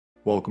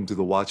Welcome to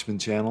the Watchman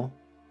channel.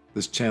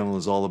 This channel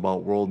is all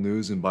about world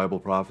news and Bible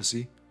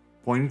prophecy,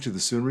 pointing to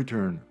the soon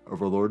return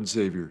of our Lord and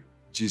Savior,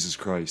 Jesus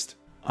Christ.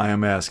 I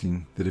am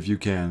asking that if you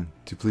can,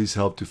 to please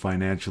help to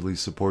financially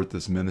support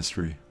this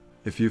ministry.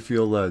 If you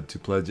feel led to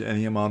pledge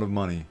any amount of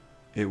money,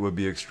 it would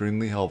be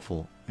extremely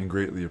helpful and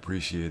greatly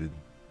appreciated.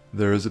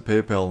 There is a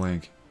PayPal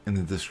link in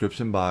the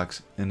description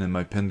box and in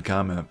my pinned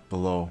comment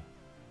below.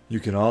 You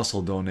can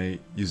also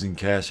donate using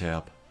Cash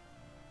App.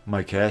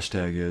 My cash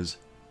tag is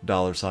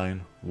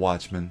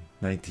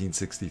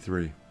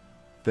 $Watchman1963.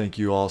 Thank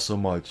you all so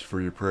much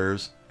for your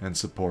prayers and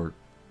support.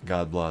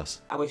 God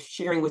bless. I was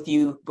sharing with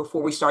you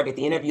before we started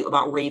the interview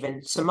about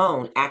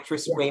Raven-Symoné,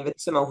 actress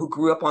Raven-Symoné, who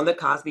grew up on the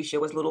Cosby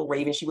Show as Little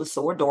Raven. She was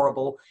so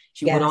adorable.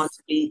 She went on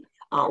to be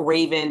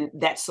Raven,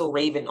 That's So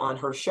Raven on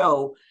her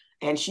show,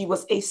 and she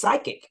was a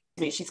psychic.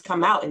 I mean, she's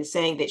come out and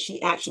saying that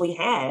she actually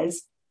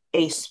has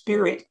a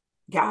spirit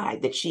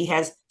guide, that she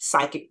has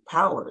psychic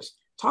powers.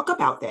 Talk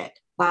about that.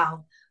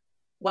 Wow.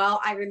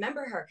 Well, I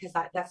remember her because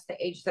that's the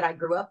age that I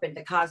grew up in,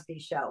 the Cosby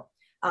Show.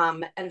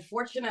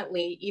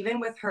 Unfortunately, even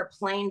with her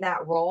playing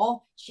that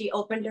role, she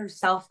opened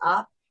herself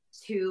up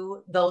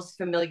to those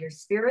familiar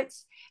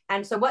spirits.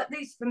 And so what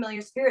these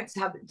familiar spirits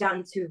have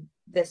done to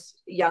this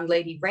young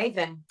lady,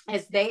 Raven,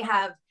 is they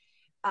have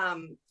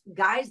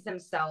guised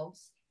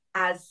themselves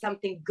as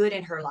something good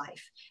in her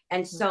life.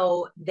 And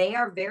so they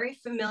are very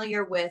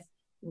familiar with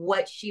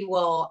what she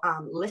will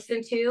listen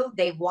to.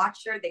 They watch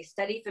her, they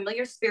study.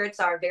 Familiar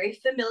spirits are very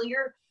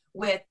familiar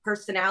with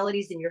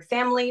personalities in your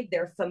family.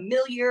 They're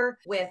familiar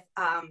with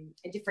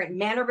different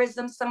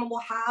mannerisms someone will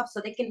have. So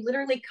they can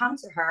literally come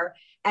to her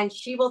and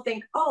she will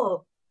think,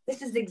 oh,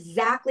 this is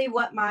exactly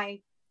what my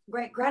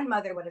great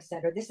grandmother would have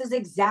said, or this is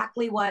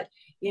exactly what,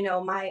 you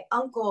know, my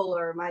uncle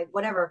or my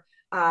whatever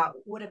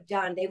would have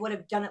done. They would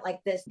have done it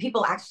like this.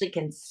 People actually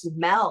can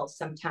smell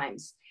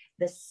sometimes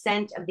the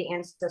scent of the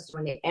ancestor.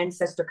 When the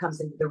ancestor comes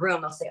into the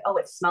room, they'll say, oh,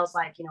 it smells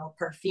like, you know,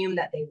 perfume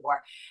that they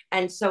wore.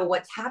 And so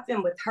what's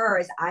happened with her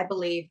is, I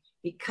believe,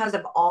 because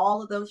of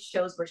all of those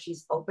shows where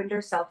she's opened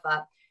herself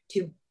up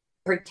to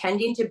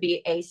pretending to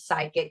be a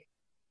psychic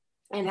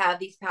and have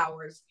these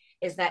powers,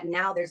 is that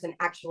now there's an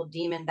actual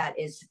demon that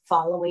is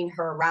following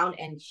her around,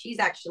 and she's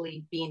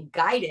actually being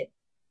guided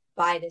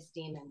by this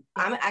demon.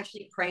 I'm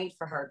actually praying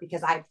for her,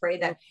 because I pray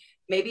that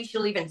maybe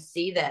she'll even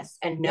see this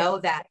and know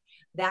that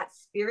that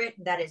spirit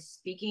that is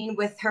speaking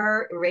with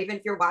her, Raven,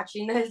 if you're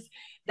watching this,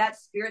 that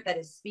spirit that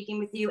is speaking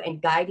with you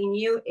and guiding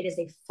you, it is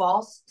a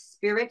false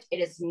spirit. It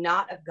is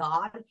not of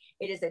God.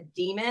 It is a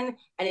demon,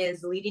 and it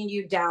is leading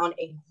you down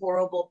a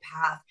horrible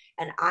path.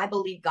 And I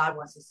believe God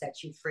wants to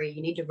set you free.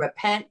 You need to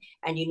repent,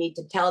 and you need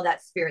to tell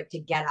that spirit to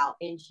get out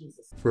in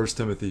Jesus. 1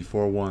 Timothy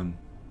 4:1.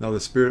 Now the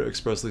Spirit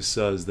expressly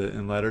says that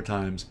in latter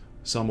times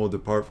some will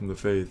depart from the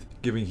faith,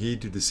 giving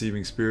heed to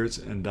deceiving spirits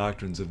and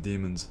doctrines of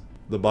demons.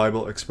 The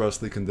Bible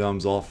expressly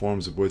condemns all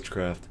forms of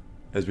witchcraft,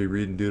 as we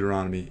read in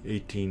Deuteronomy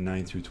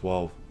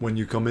 18:9-12. When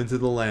you come into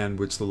the land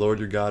which the Lord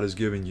your God has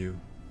given you,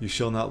 you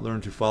shall not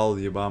learn to follow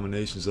the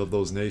abominations of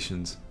those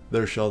nations.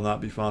 There shall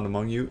not be found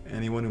among you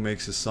anyone who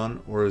makes his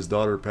son or his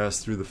daughter pass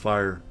through the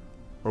fire,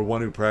 or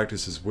one who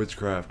practices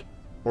witchcraft,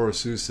 or a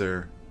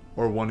soothsayer,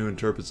 or one who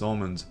interprets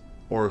omens,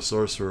 or a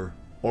sorcerer,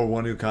 or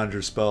one who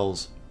conjures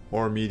spells,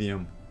 or a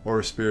medium, or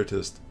a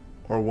spiritist,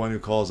 or one who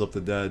calls up the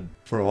dead.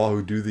 For all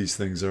who do these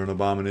things are an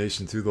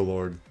abomination to the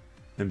Lord.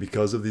 And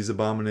because of these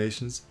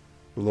abominations,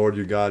 the Lord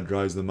your God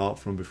drives them out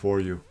from before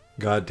you.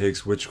 God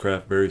takes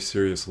witchcraft very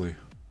seriously,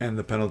 and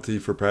the penalty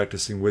for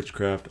practicing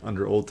witchcraft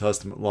under Old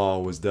Testament law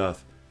was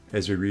death,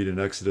 as we read in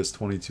Exodus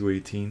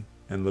 22:18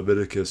 and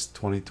Leviticus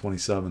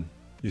 20:27.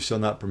 You shall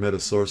not permit a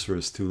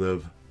sorceress to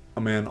live.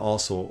 A man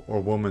also, or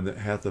woman that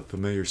hath a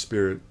familiar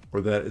spirit, or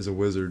that is a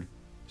wizard,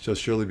 shall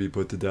surely be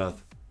put to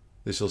death.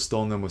 They shall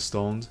stone them with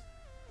stones,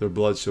 their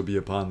blood shall be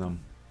upon them.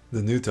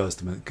 The New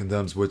Testament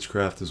condemns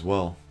witchcraft as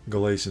well.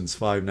 Galatians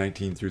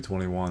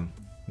 5:19-21.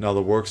 Now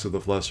the works of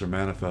the flesh are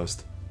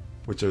manifest,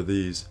 which are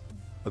these: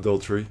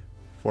 adultery,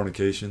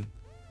 fornication,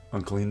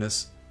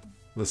 uncleanness,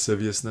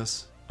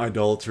 lasciviousness,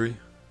 idolatry,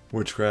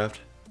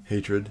 witchcraft,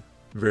 hatred,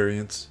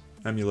 variance,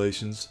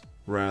 emulations,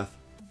 wrath,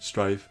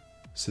 strife,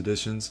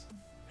 seditions,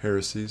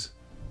 heresies,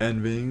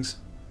 envyings,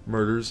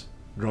 murders,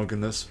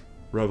 drunkenness,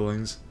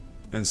 revellings,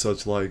 and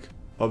such like,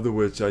 of the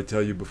which I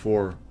tell you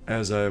before,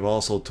 as I have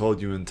also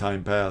told you in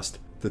time past,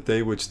 that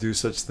they which do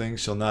such things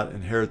shall not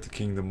inherit the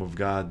kingdom of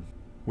God.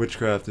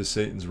 Witchcraft is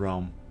Satan's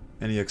realm,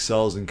 and he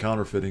excels in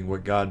counterfeiting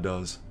what God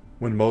does.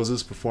 When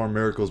Moses performed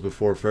miracles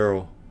before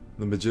Pharaoh,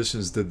 the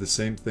magicians did the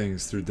same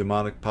things through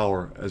demonic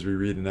power, as we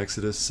read in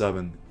Exodus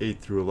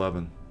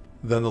 7:8-11.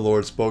 Then the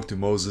Lord spoke to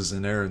Moses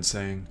and Aaron,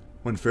 saying,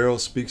 When Pharaoh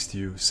speaks to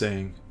you,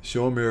 saying,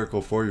 Show a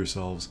miracle for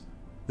yourselves,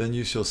 then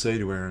you shall say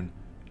to Aaron,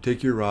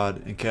 Take your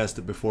rod and cast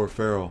it before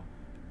Pharaoh,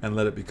 and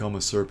let it become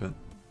a serpent.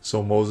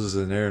 So Moses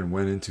and Aaron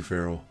went into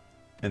Pharaoh,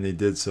 and they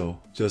did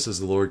so, just as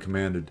the Lord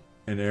commanded.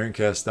 And Aaron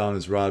cast down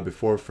his rod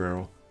before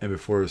Pharaoh and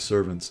before his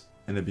servants,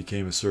 and it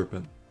became a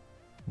serpent.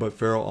 But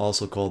Pharaoh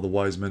also called the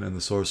wise men and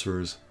the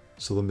sorcerers,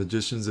 so the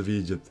magicians of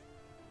Egypt,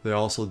 they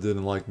also did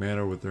in like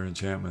manner with their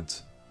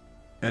enchantments.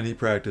 Any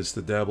practice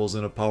that dabbles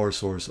in a power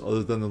source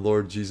other than the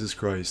Lord Jesus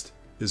Christ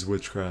is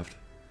witchcraft.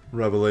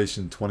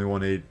 Revelation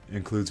 21:8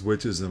 includes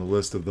witches in a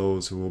list of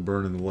those who will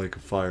burn in the lake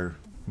of fire.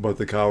 But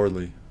the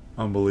cowardly,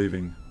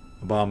 unbelieving,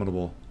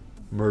 abominable,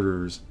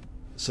 murderers,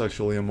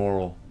 sexually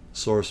immoral,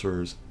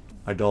 sorcerers,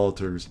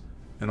 idolaters,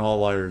 and all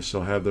liars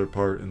shall have their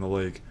part in the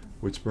lake,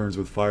 which burns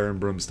with fire and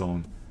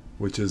brimstone,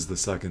 which is the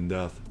second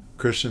death.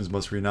 Christians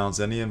must renounce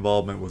any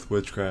involvement with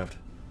witchcraft,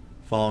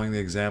 following the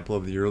example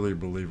of the earlier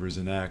believers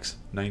in Acts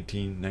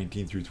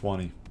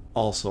 19:19-20.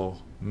 Also,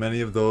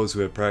 many of those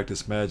who had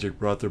practiced magic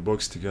brought their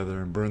books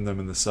together and burned them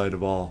in the sight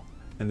of all,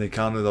 and they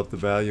counted up the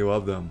value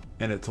of them,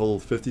 and it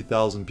totaled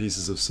 50,000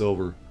 pieces of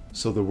silver.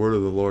 So the word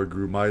of the Lord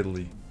grew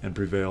mightily and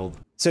prevailed.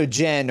 So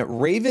Jen,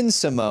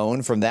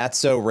 Raven-Symoné from That's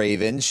So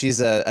Raven, she's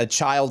a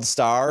child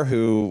star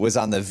who was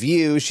on The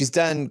View. She's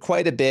done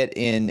quite a bit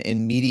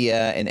in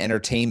media and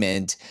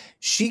entertainment.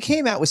 She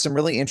came out with some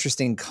really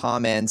interesting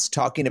comments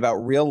talking about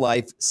real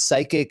life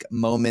psychic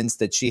moments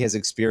that she has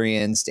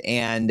experienced.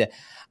 And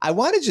I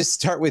want to just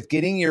start with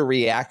getting your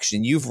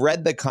reaction. You've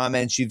read the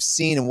comments, you've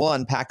seen, and we'll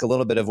unpack a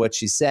little bit of what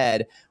she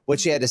said, what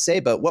she had to say.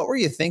 But what were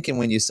you thinking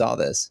when you saw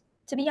this?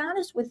 To be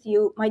honest with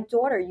you, my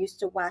daughter used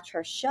to watch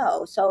her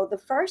show. So the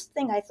first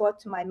thing I thought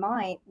to my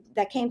mind,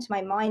 that came to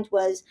my mind,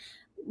 was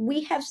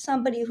we have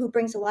somebody who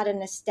brings a lot of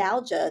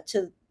nostalgia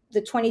to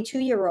the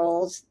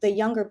 22-year-olds, the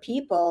younger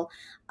people,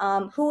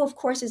 who of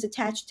course is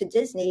attached to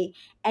Disney.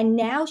 And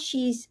now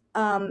she's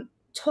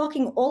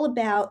talking all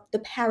about the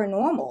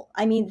paranormal.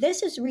 I mean,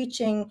 this is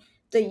reaching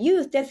the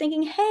youth. They're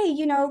thinking, hey,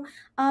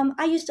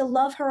 I used to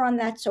love her on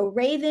That's So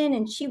Raven,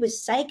 and she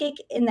was psychic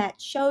in that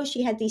show.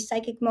 She had these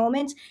psychic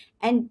moments,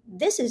 and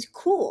this is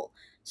cool.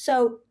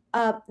 So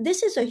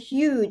this is a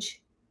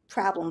huge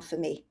problem for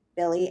me,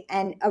 Billy,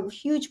 and a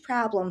huge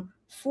problem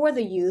for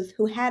the youth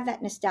who have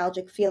that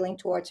nostalgic feeling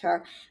towards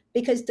her,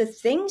 because the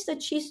things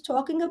that she's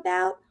talking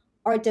about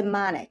are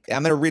demonic.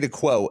 I'm going to read a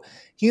quote.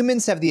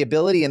 Humans have the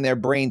ability in their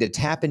brain to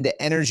tap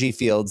into energy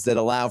fields that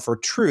allow for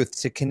truth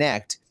to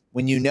connect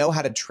when you know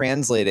how to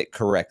translate it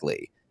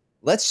correctly.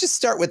 Let's just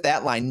start with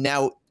that line.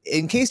 Now,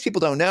 in case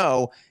people don't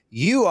know,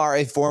 you are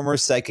a former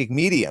psychic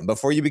medium.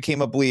 Before you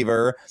became a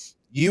believer,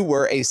 you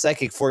were a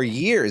psychic for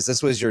years.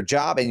 This was your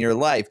job in your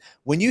life.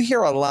 When you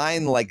hear a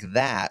line like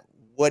that,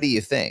 what do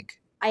you think?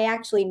 I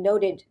actually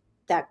noted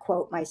that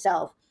quote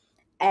myself.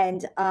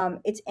 And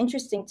it's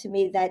interesting to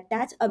me that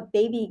that's a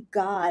baby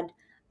God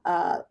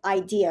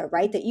idea,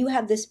 right? That you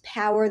have this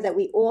power, that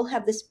we all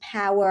have this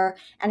power.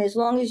 And as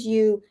long as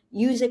you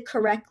use it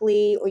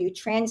correctly or you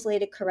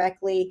translate it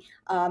correctly,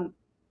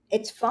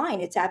 it's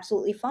fine. It's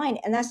absolutely fine.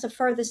 And that's the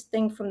furthest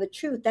thing from the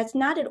truth. That's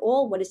not at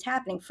all what is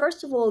happening.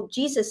 First of all,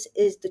 Jesus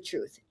is the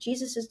truth.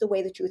 Jesus is the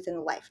way, the truth, and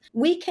the life.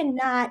 We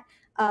cannot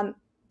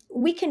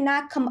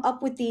come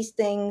up with these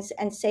things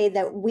and say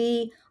that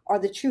we are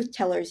the truth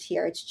tellers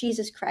here. It's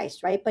Jesus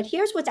Christ, right? But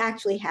here's what's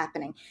actually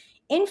happening.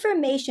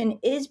 Information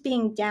is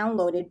being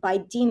downloaded by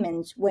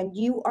demons when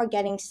you are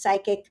getting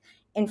psychic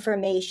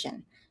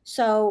information.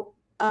 So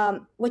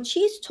what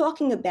she's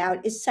talking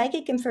about is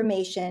psychic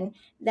information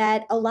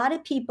that a lot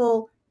of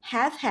people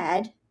have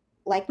had,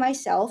 like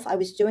myself. I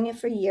was doing it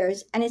for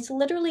years, and it's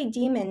literally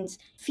demons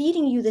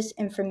feeding you this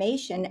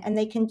information, and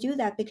they can do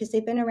that because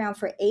they've been around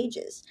for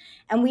ages.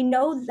 And we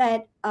know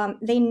that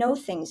they know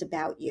things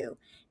about you.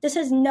 This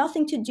has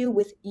nothing to do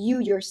with you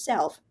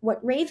yourself.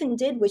 What Raven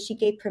did was she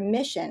gave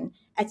permission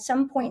at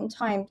some point in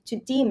time to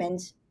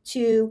demons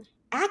to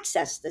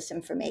access this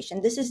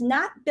information. This is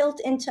not built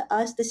into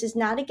us. This is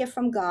not a gift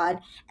from God,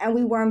 and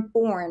we weren't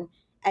born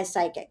as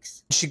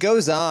psychics. She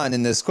goes on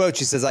in this quote,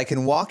 she says, I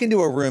can walk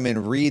into a room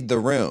and read the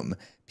room.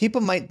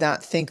 People might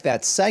not think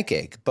that's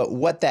psychic, but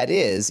what that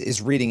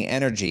is reading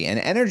energy. And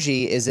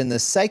energy is in the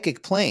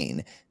psychic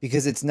plane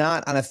because it's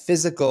not on a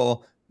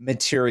physical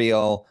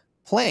material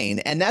plane.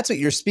 And that's what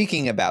you're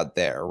speaking about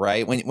there,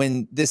 right?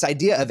 When this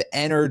idea of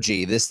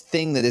energy, this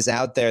thing that is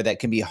out there that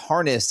can be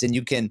harnessed, and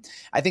you can,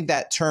 I think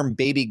that term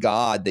baby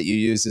God that you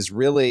use is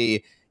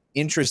really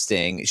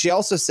interesting. She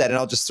also said, and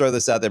I'll just throw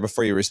this out there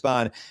before you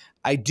respond,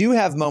 I do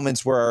have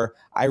moments where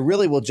I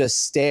really will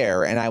just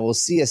stare and I will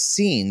see a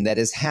scene that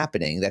is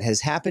happening, that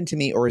has happened to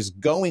me or is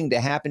going to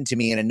happen to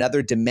me in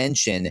another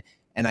dimension,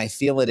 and I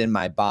feel it in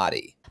my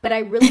body. But I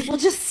really will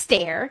just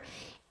stare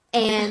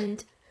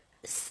and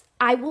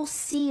I will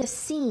see a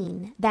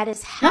scene that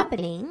is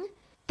happening,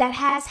 that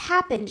has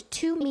happened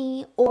to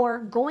me or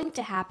going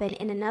to happen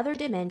in another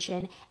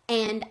dimension,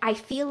 and I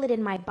feel it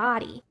in my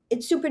body.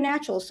 It's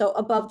supernatural, so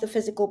above the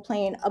physical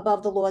plane,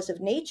 above the laws of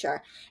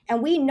nature.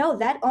 And we know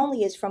that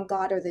only is from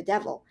God or the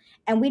devil.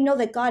 And we know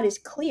that God is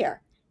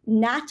clear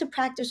not to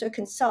practice or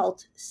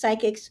consult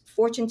psychics,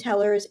 fortune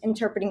tellers,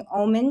 interpreting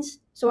omens.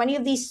 So any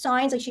of these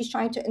signs, like she's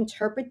trying to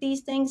interpret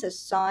these things as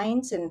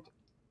signs and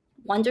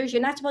wonders,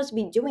 you're not supposed to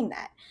be doing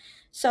that.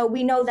 So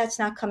we know that's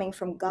not coming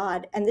from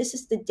God. And this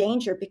is the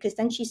danger, because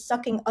then she's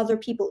sucking other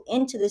people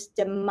into this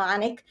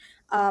demonic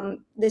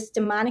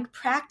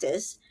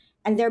practice,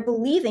 and they're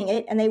believing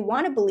it, and they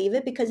want to believe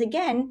it because,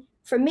 again,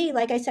 for me,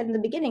 like I said in the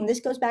beginning, this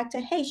goes back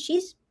to, hey,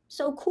 she's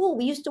so cool.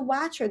 We used to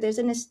watch her. There's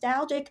a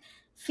nostalgic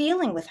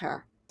feeling with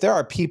her. There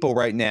are people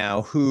right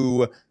now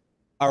who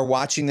are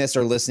watching this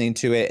or listening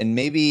to it, and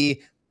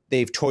maybe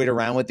they've toyed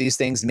around with these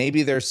things.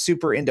 Maybe they're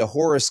super into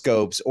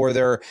horoscopes, or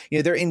they're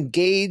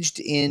engaged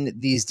in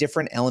these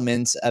different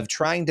elements of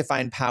trying to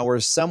find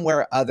powers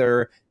somewhere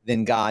other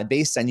than God.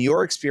 Based on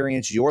your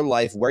experience, your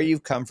life, where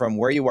you've come from,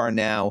 where you are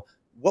now,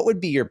 what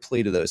would be your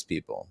plea to those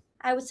people?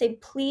 I would say,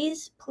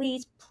 please,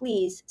 please,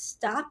 please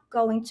stop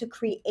going to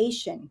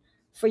creation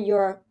for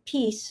your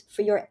peace,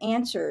 for your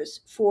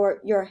answers, for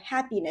your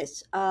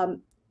happiness.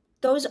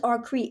 Those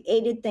are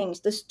created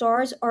things. The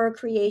stars are a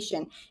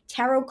creation.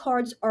 Tarot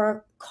cards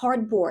are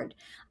cardboard.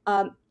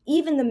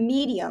 Even the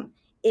medium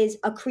is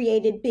a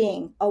created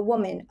being, a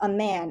woman, a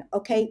man,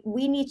 okay?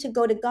 We need to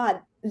go to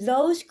God.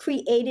 Those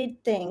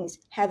created things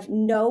have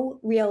no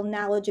real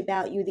knowledge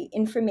about you. The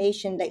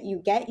information that you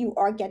get, you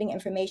are getting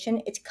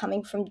information. It's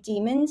coming from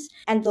demons.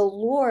 And the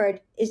Lord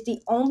is the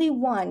only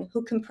one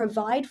who can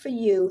provide for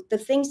you the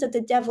things that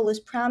the devil is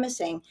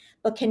promising,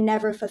 but can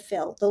never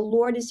fulfill. The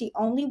Lord is the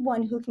only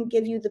one who can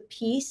give you the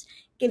peace,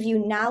 give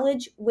you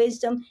knowledge,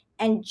 wisdom,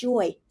 and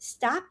joy.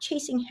 Stop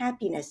chasing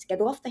happiness.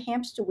 Get off the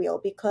hamster wheel,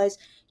 because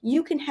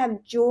you can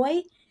have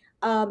joy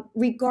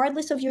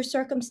regardless of your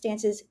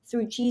circumstances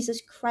through Jesus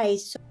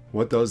Christ.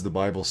 What does the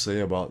Bible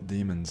say about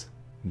demons?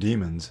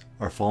 Demons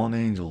are fallen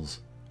angels,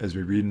 as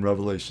we read in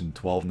Revelation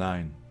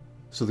 12:9.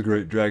 So the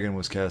great dragon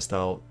was cast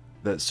out,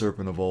 that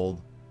serpent of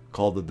old,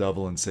 called the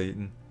devil and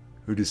Satan,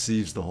 who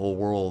deceives the whole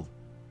world.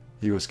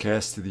 He was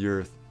cast to the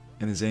earth,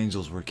 and his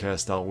angels were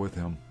cast out with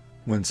him.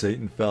 When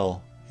Satan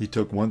fell, he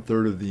took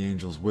 1/3 of the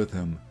angels with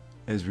him,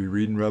 as we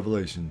read in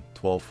Revelation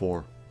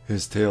 12:4.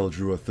 His tail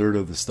drew 1/3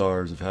 of the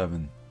stars of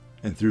heaven,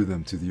 and threw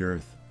them to the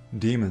earth.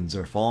 Demons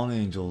are fallen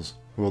angels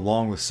who,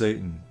 along with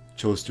Satan,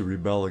 chose to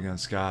rebel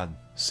against God.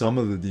 Some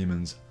of the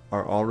demons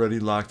are already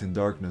locked in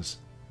darkness,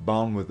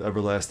 bound with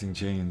everlasting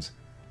chains,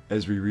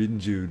 as we read in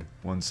Jude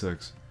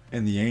 1:6.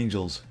 And the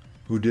angels,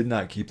 who did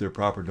not keep their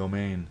proper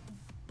domain,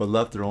 but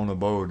left their own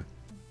abode,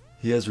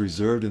 he has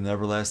reserved in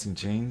everlasting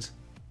chains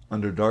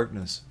under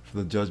darkness for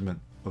the judgment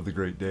of the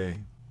great day.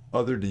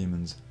 Other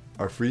demons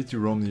are free to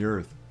roam the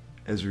earth,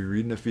 as we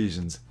read in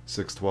Ephesians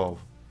 6:12.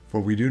 For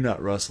we do not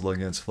wrestle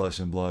against flesh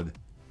and blood,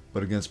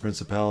 but against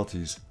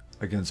principalities,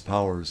 against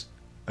powers,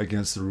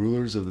 against the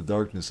rulers of the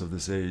darkness of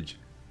this age,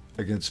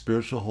 against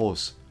spiritual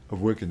hosts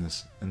of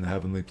wickedness in the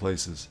heavenly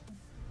places.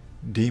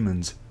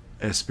 Demons,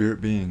 as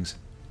spirit beings,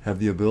 have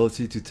the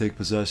ability to take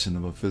possession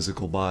of a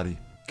physical body.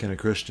 Can a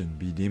Christian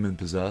be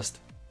demon-possessed?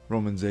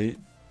 Romans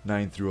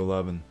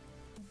 8:9-11.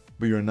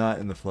 But you are not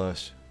in the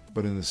flesh,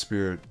 but in the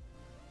Spirit,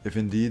 if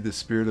indeed the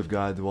Spirit of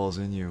God dwells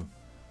in you.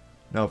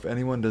 Now if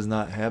anyone does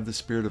not have the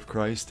Spirit of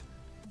Christ,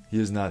 he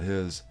is not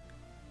his.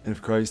 And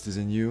if Christ is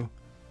in you,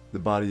 the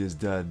body is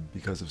dead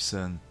because of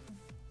sin,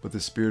 but the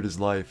Spirit is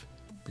life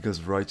because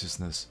of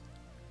righteousness.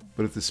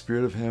 But if the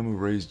Spirit of him who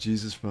raised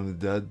Jesus from the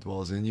dead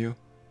dwells in you,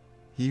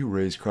 he who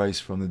raised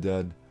Christ from the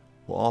dead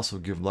will also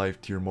give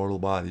life to your mortal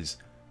bodies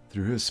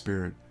through his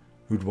Spirit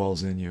who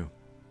dwells in you.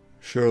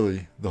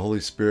 Surely the Holy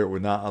Spirit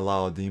would not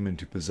allow a demon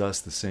to possess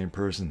the same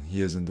person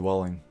he is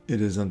indwelling. It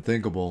is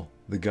unthinkable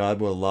that God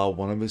would allow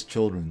one of his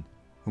children,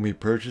 whom he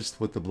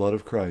purchased with the blood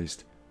of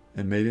Christ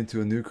and made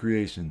into a new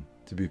creation,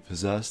 to be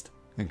possessed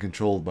and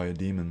controlled by a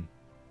demon.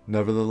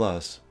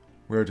 Nevertheless,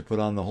 we are to put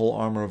on the whole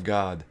armor of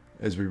God,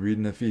 as we read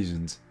in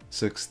Ephesians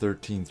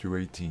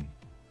 6:13-18.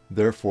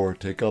 Therefore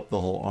take up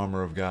the whole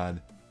armor of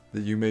God,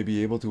 that you may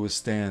be able to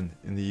withstand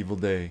in the evil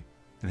day,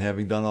 and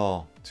having done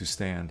all, to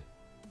stand.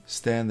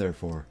 Stand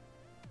therefore,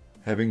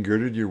 having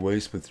girded your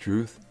waist with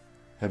truth,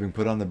 having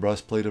put on the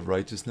breastplate of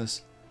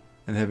righteousness,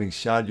 and having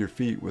shod your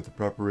feet with the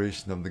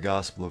preparation of the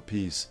gospel of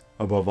peace.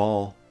 Above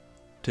all,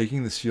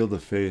 taking the shield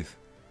of faith,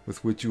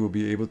 with which you will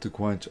be able to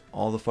quench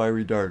all the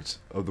fiery darts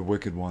of the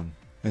wicked one,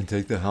 and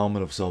take the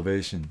helmet of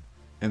salvation,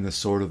 and the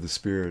sword of the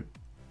Spirit,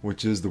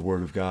 which is the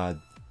word of God,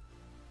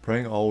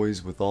 praying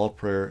always with all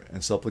prayer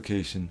and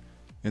supplication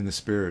in the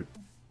Spirit,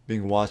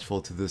 being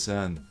watchful to this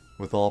end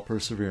with all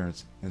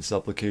perseverance and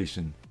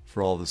supplication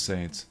for all the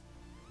saints.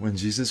 When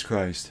Jesus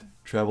Christ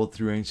traveled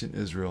through ancient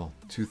Israel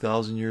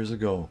 2,000 years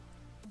ago,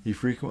 he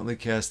frequently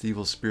cast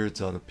evil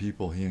spirits out of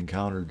people he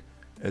encountered,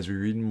 as we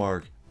read in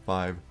Mark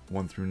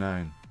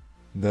 5:1-9.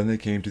 Then they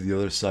came to the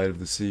other side of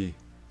the sea,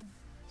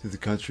 to the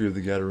country of the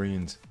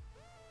Gadarenes.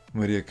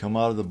 When he had come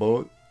out of the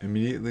boat,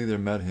 immediately there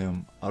met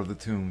him out of the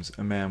tombs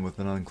a man with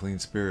an unclean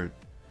spirit,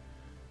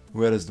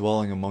 who had his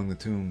dwelling among the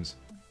tombs,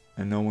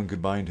 and no one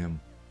could bind him,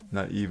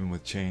 not even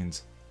with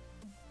chains,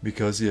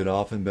 because he had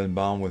often been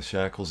bound with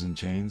shackles and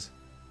chains,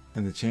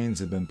 and the chains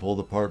had been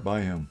pulled apart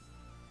by him,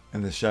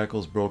 and the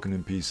shackles broken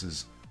in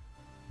pieces.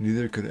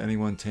 Neither could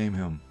anyone tame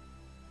him,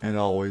 and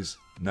always,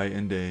 night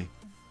and day,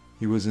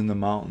 he was in the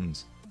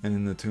mountains and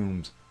in the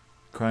tombs,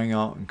 crying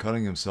out and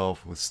cutting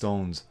himself with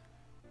stones.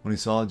 When he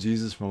saw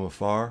Jesus from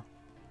afar,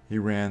 he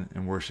ran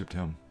and worshipped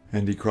him.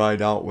 And he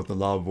cried out with a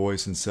loud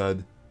voice and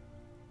said,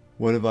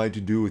 "What have I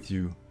to do with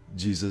you,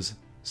 Jesus,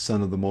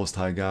 Son of the Most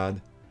High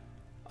God?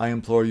 I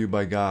implore you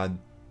by God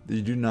that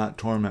you do not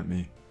torment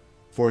me."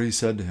 For he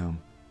said to him,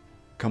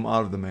 "Come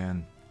out of the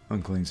man,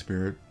 unclean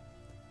spirit."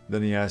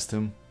 Then he asked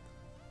him,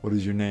 "What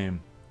is your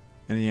name?"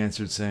 And he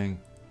answered, saying,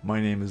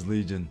 "My name is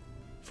Legion,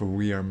 for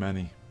we are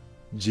many."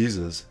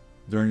 Jesus,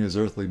 during his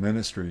earthly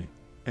ministry,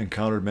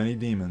 encountered many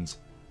demons,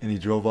 and he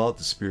drove out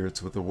the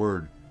spirits with the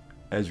word,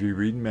 as we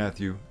read in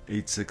Matthew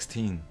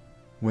 8:16.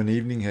 When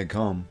evening had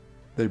come,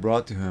 they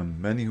brought to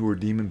him many who were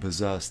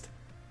demon-possessed,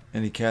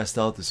 and he cast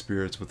out the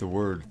spirits with the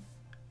word,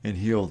 and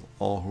healed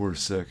all who were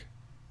sick.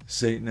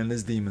 Satan and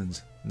his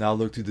demons now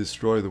look to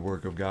destroy the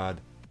work of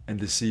God, and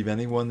deceive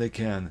anyone they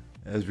can,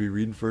 as we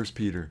read in 1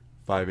 Peter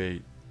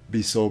 5:8.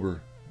 Be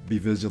sober, be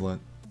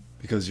vigilant,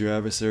 because your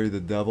adversary the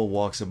devil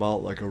walks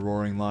about like a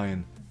roaring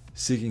lion,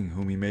 seeking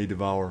whom he may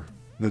devour.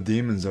 The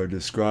demons are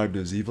described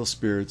as evil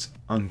spirits,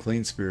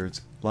 unclean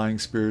spirits, lying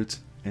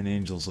spirits, and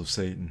angels of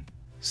Satan.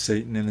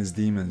 Satan and his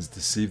demons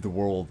deceive the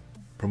world,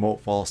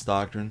 promote false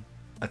doctrine,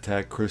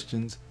 attack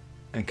Christians,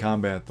 and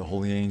combat the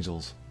holy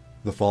angels.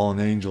 The fallen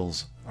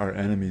angels are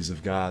enemies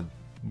of God,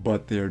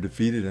 but they are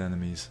defeated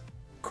enemies.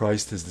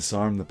 Christ has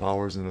disarmed the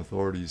powers and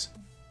authorities,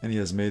 and he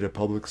has made a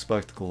public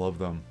spectacle of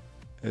them,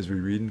 as we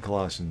read in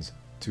Colossians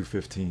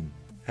 2:15.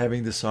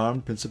 Having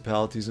disarmed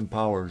principalities and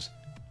powers,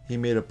 he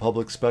made a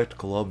public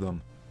spectacle of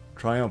them,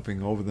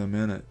 triumphing over them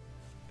in it.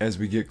 As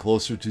we get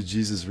closer to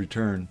Jesus'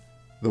 return,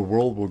 the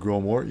world will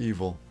grow more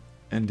evil,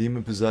 and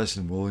demon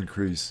possession will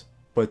increase.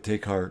 But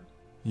take heart,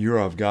 you are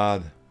of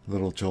God,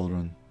 little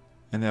children,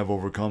 and have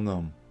overcome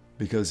them,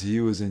 because he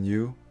who is in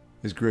you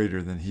is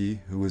greater than he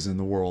who is in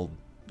the world.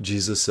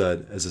 Jesus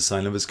said, as a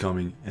sign of his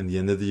coming and the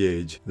end of the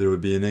age, there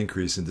would be an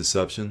increase in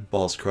deception,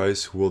 false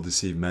Christs who will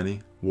deceive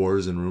many,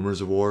 wars and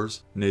rumors of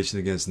wars, nation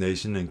against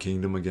nation and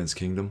kingdom against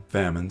kingdom,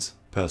 famines,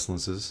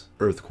 pestilences,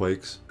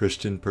 earthquakes,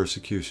 Christian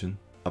persecution,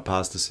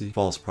 apostasy,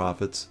 false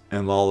prophets,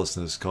 and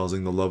lawlessness,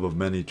 causing the love of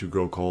many to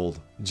grow cold.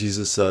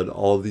 Jesus said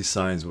all of these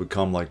signs would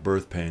come like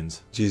birth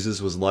pains. Jesus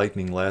was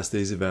likening last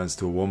days events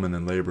to a woman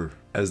in labor.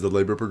 As the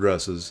labor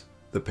progresses,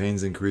 the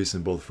pains increase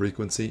in both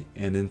frequency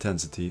and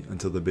intensity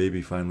until the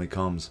baby finally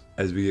comes.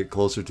 As we get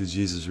closer to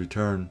Jesus'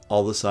 return,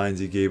 all the signs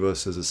he gave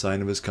us as a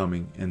sign of his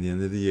coming and the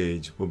end of the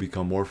age will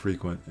become more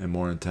frequent and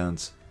more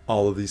intense.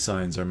 All of these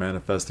signs are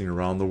manifesting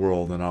around the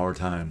world in our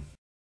time.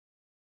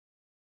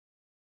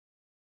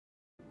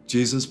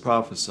 Jesus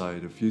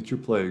prophesied of future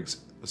plagues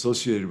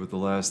associated with the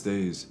last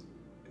days,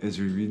 as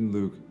we read in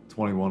Luke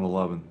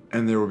 21:11.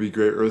 And there will be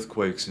great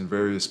earthquakes in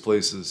various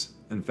places,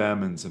 and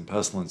famines and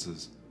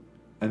pestilences,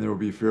 and there will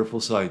be fearful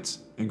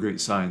sights and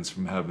great signs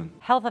from heaven.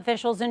 Health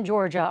officials in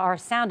Georgia are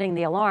sounding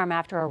the alarm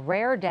after a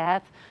rare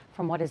death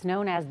from what is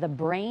known as the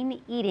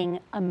brain-eating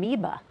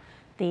amoeba.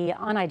 The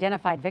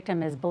unidentified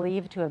victim is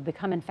believed to have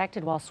become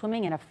infected while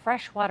swimming in a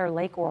freshwater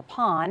lake or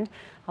pond.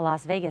 A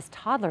Las Vegas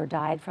toddler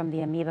died from the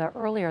amoeba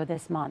earlier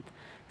this month.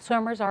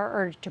 Swimmers are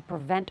urged to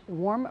prevent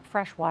warm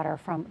freshwater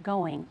from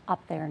going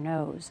up their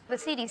nose. The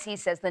CDC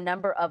says the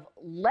number of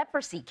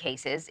leprosy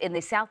cases in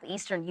the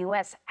southeastern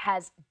U.S.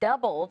 has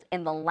doubled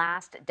in the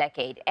last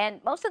decade,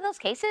 and most of those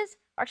cases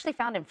are actually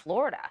found in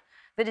Florida.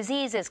 The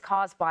disease is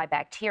caused by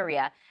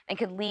bacteria and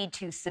can lead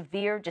to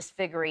severe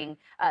disfiguring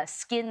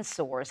skin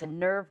sores and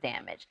nerve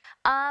damage.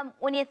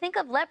 When you think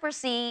of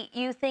leprosy,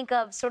 you think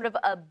of sort of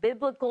a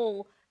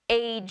biblical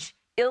age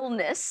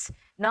illness,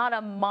 not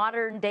a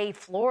modern day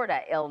Florida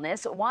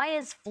illness. Why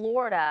is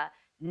Florida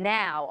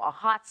now a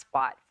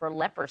hotspot for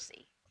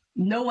leprosy?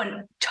 No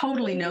one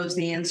totally knows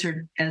the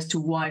answer as to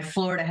why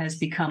Florida has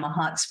become a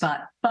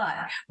hotspot. But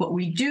what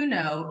we do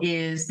know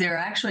is there are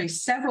actually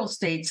several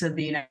states of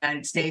the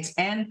United States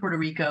and Puerto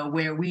Rico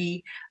where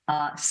we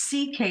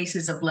see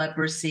cases of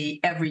leprosy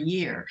every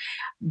year.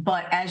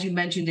 But as you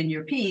mentioned in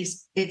your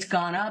piece, it's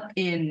gone up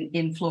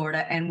in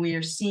Florida, and we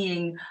are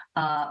seeing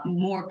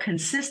more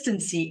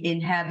consistency in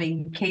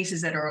having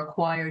cases that are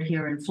acquired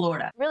here in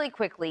Florida. Really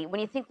quickly, when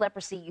you think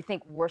leprosy, you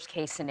think worst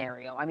case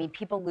scenario. I mean,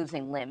 people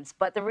losing limbs.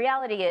 But the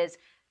reality is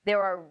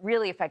there are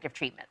really effective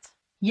treatments.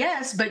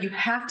 Yes, but you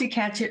have to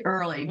catch it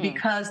early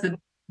because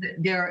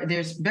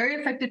there's very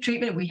effective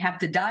treatment. We have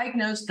to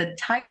diagnose the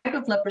type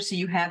of leprosy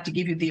you have to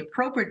give you the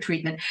appropriate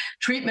treatment.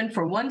 Treatment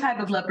for one type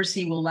of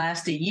leprosy will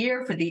last a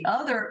year. For the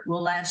other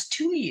will last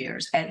 2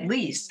 years at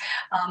least.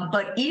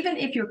 But even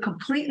if you're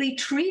completely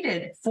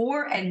treated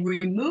for and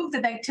remove the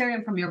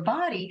bacterium from your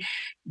body,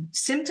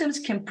 symptoms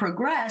can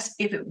progress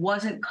if it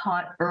wasn't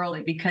caught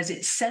early, because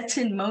it sets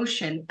in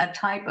motion a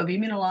type of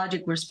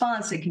immunologic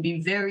response that can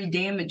be very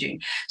damaging.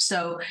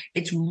 So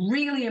it's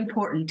really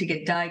important to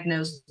get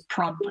diagnosed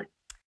promptly.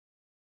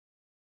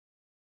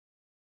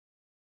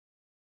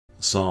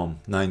 Psalm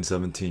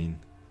 9:17.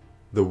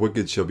 The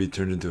wicked shall be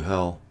turned into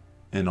hell,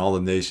 and all the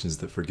nations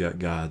that forget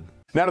God.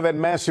 Now to that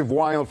massive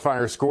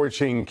wildfire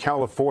scorching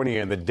California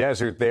and the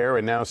desert there,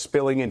 and now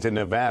spilling into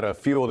Nevada,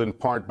 fueled in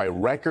part by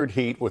record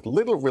heat with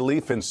little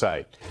relief in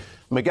sight.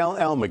 Miguel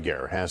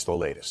Almaguer has the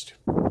latest.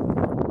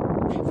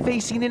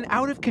 Facing an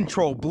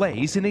out-of-control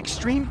blaze in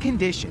extreme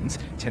conditions,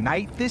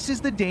 tonight this is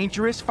the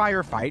dangerous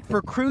firefight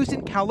for crews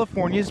in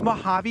California's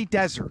Mojave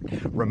Desert.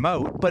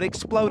 Remote but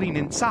exploding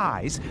in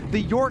size,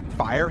 the York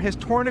Fire has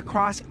torn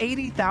across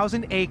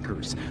 80,000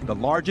 acres, the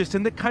largest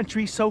in the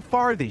country so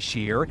far this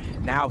year,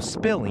 now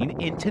spilling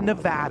into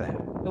Nevada.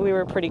 We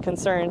were pretty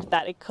concerned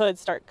that it could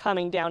start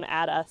coming down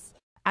at us.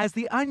 As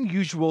the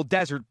unusual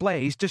desert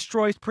blaze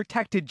destroys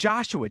protected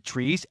Joshua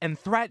trees and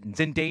threatens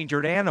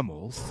endangered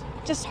animals.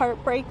 Just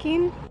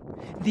heartbreaking.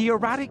 The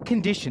erratic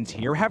conditions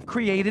here have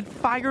created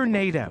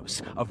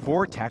firenados, a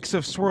vortex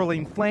of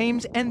swirling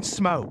flames and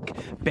smoke.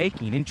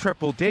 Baking in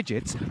triple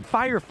digits,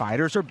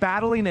 firefighters are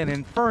battling an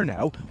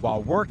inferno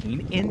while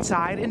working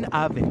inside an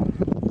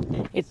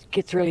oven. It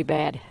gets really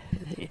bad.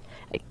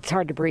 It's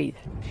hard to breathe.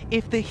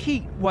 If the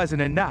heat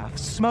wasn't enough,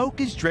 smoke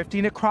is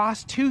drifting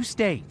across 2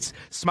 states,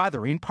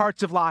 smothering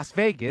parts of Las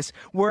Vegas,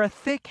 where a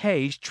thick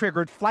haze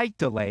triggered flight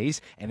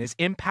delays and is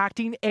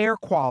impacting air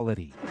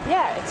quality.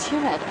 Yeah, it's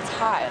humid. It's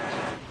hot.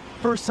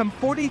 For some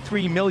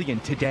 43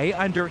 million today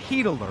under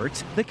heat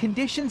alerts, the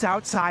conditions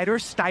outside are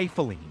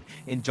stifling.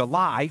 In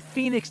July,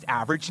 Phoenix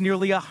averaged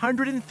nearly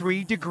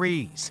 103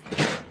 degrees,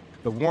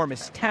 the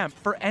warmest temp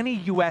for any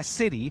U.S.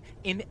 city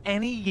in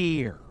any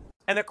year.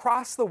 And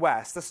across the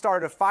West, the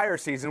start of fire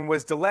season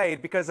was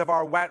delayed because of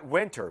our wet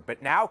winter,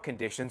 but now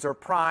conditions are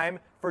prime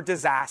for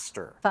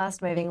disaster.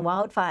 Fast-moving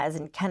wildfires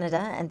in Canada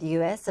and the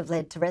US have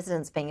led to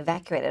residents being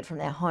evacuated from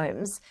their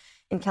homes.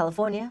 In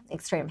California,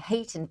 extreme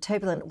heat and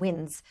turbulent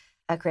winds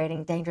are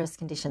creating dangerous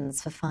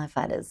conditions for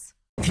firefighters.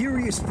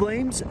 Furious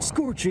flames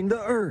scorching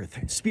the earth,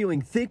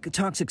 spewing thick,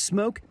 toxic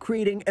smoke,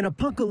 creating an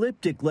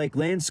apocalyptic-like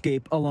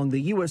landscape along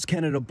the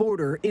U.S.-Canada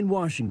border in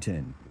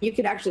Washington. You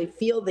could actually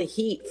feel the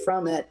heat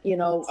from it,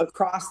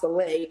 across the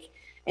lake.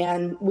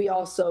 And we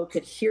also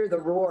could hear the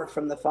roar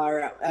from the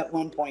fire at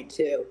one point,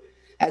 too,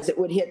 as it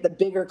would hit the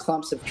bigger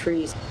clumps of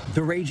trees.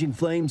 The raging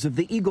flames of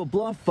the Eagle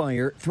Bluff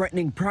fire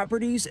threatening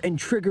properties and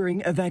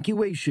triggering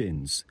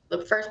evacuations.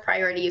 The first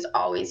priority is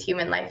always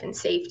human life and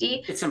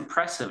safety. It's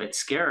impressive, it's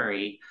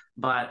scary,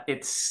 but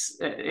it's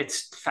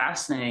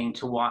fascinating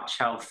to watch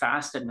how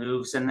fast it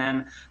moves, and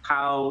then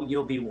how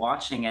you'll be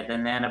watching it,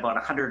 and then about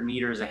 100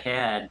 meters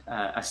ahead,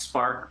 a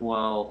spark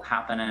will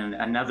happen and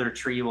another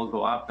tree will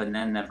go up, and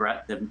then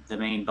the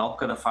main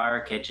bulk of the fire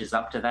catches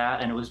up to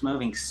that, and it was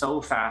moving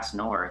so fast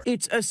north.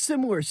 It's a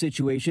similar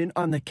situation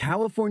on the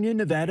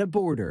California-Nevada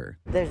border.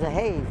 There's a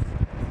haze,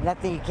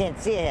 nothing, you can't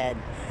see ahead.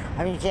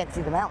 You can't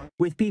see the mountain.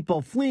 With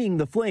people fleeing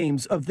the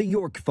flames of the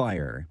York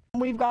fire.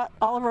 We've got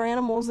all of our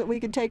animals that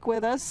we could take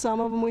with us. Some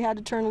of them we had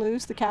to turn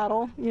loose, the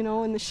cattle,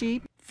 and the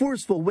sheep.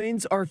 Forceful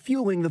winds are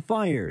fueling the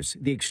fires,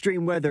 the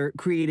extreme weather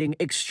creating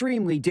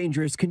extremely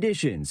dangerous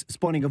conditions,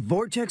 spawning a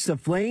vortex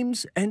of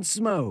flames and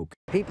smoke.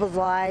 People's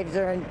lives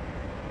are,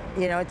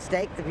 at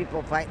stake, the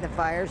people fighting the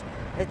fires.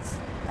 It's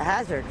a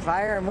hazard.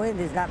 Fire and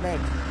wind is not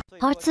mixed.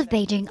 Parts of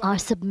Beijing are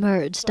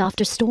submerged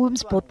after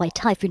storms brought by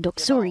Typhoon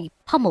Doksuri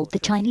pummeled the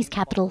Chinese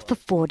capital for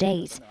 4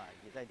 days.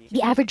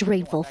 The average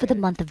rainfall for the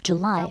month of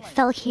July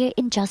fell here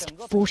in just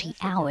 40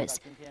 hours,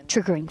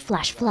 triggering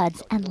flash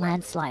floods and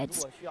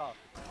landslides.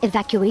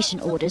 Evacuation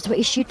orders were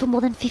issued for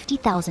more than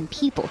 50,000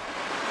 people.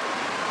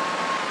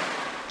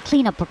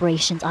 Cleanup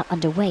operations are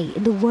underway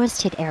in the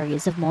worst-hit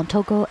areas of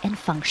Montogo and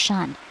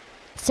Fangshan.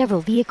 Several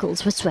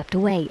vehicles were swept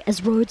away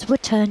as roads were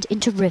turned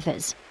into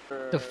rivers.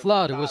 The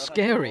flood was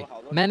scary.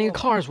 Many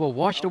cars were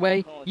washed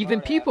away,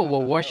 even people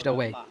were washed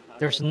away.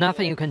 There's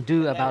nothing you can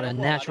do about a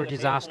natural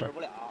disaster.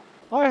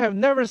 I have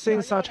never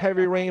seen such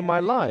heavy rain in my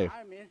life.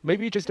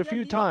 Maybe just a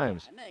few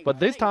times. But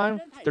this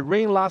time, the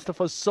rain lasted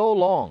for so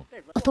long.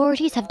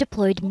 Authorities have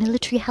deployed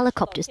military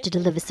helicopters to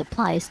deliver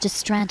supplies to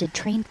stranded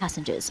train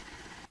passengers.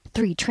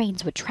 3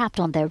 trains were trapped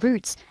on their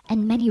routes,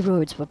 and many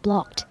roads were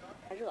blocked.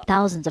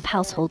 Thousands of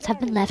households have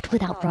been left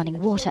without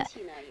running water.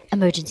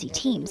 Emergency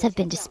teams have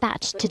been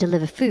dispatched to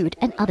deliver food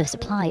and other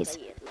supplies.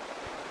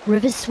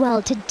 Rivers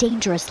swelled to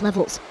dangerous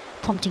levels,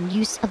 prompting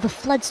use of a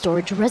flood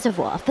storage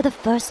reservoir for the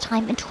first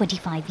time in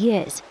 25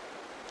 years.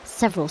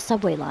 Several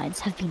subway lines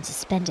have been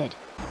suspended.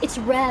 It's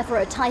rare for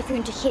a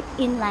typhoon to hit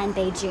inland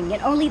Beijing,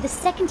 and only the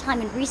second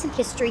time in recent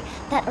history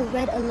that a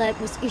red alert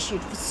was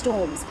issued for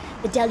storms.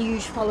 The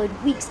deluge followed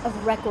weeks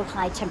of record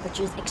high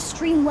temperatures,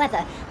 extreme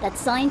weather that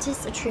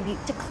scientists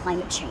attribute to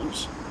climate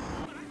change.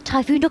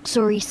 Typhoon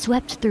Doksuri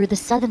swept through the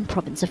southern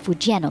province of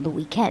Fujian on the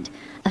weekend,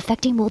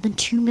 affecting more than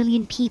 2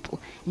 million people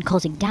and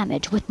causing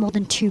damage worth more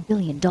than $2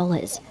 billion.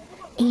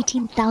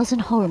 18,000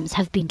 homes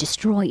have been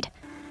destroyed.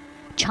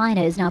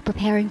 China is now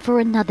preparing for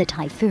another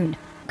typhoon,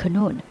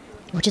 Kunun,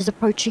 which is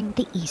approaching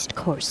the east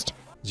coast.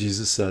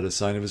 Jesus said a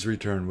sign of his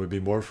return would be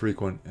more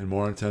frequent and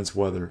more intense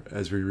weather,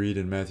 as we read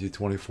in Matthew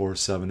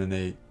 24:7 and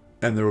 8.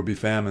 And there will be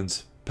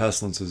famines,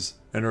 pestilences,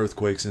 and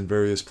earthquakes in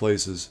various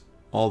places.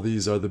 All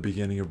these are the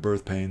beginning of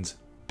birth pains.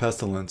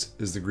 Pestilence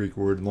is the Greek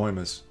word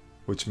loimus,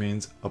 which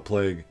means a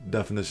plague.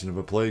 Definition of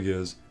a plague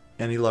is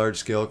any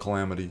large-scale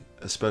calamity,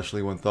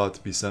 especially when thought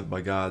to be sent by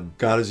God.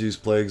 God has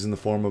used plagues in the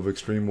form of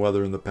extreme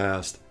weather in the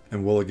past,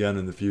 and will again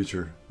in the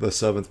future. The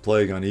seventh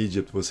plague on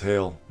Egypt was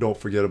hail. Don't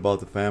forget about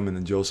the famine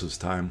in Joseph's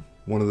time.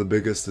 One of the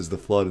biggest is the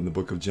flood in the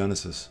book of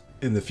Genesis.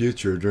 In the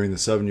future, during the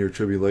 7-year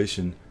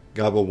tribulation,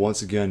 God will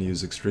once again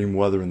use extreme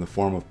weather in the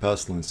form of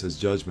pestilence as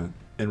judgment.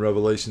 In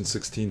Revelation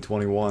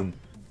 16:21,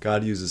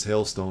 God uses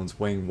hailstones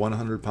weighing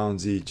 100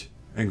 pounds each,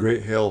 and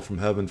great hail from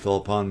heaven fell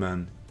upon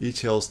men,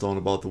 each hailstone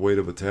about the weight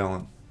of a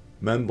talent.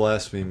 Men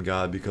blasphemed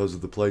God because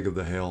of the plague of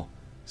the hail,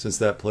 since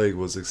that plague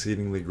was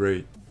exceedingly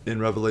great. In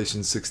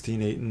Revelation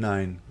 16:8 and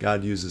 9,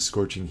 God uses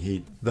scorching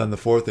heat. Then the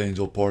fourth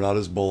angel poured out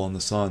his bowl on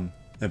the sun,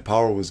 and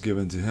power was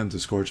given to him to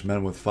scorch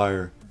men with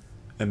fire,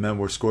 and men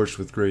were scorched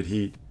with great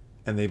heat.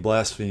 And they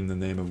blasphemed the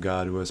name of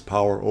God who has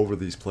power over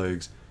these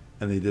plagues,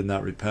 and they did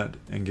not repent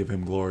and give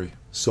him glory.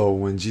 So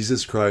when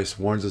Jesus Christ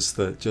warns us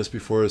that just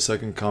before his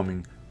second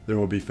coming there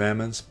will be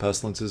famines,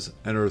 pestilences,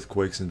 and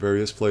earthquakes in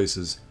various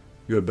places,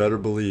 you had better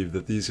believe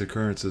that these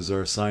occurrences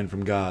are a sign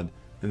from God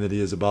and that he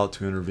is about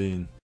to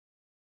intervene.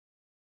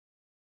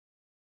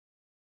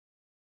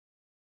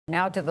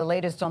 Now to the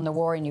latest on the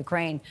war in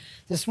Ukraine.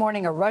 This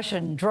morning, a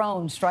Russian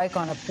drone strike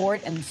on a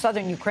port in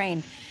southern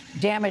Ukraine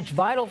damaged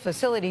vital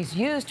facilities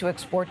used to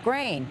export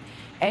grain.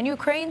 And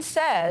Ukraine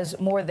says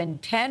more than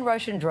 10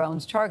 Russian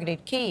drones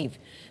targeted Kyiv.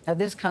 Now,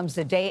 this comes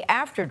the day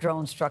after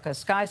drones struck a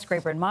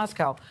skyscraper in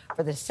Moscow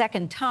for the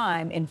second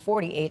time in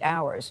 48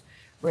 hours.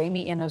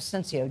 Ramy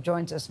Inocencio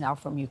joins us now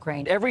from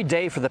Ukraine. Every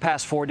day for the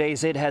past 4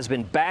 days, it has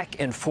been back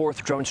and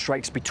forth drone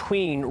strikes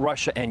between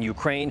Russia and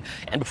Ukraine.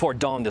 And before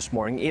dawn this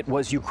morning, it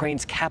was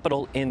Ukraine's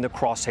capital in the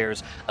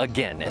crosshairs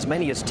again. As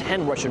many as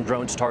 10 Russian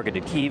drones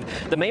targeted Kyiv.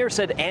 The mayor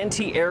said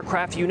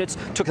anti-aircraft units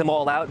took them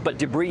all out, but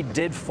debris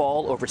did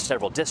fall over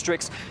several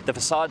districts. The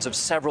facades of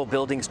several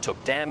buildings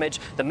took damage.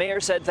 The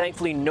mayor said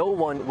thankfully no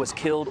one was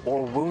killed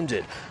or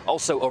wounded.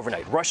 Also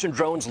overnight, Russian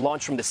drones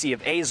launched from the Sea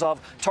of Azov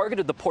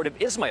targeted the port of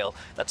Izmail.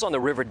 That's on the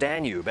river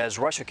Danube as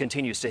Russia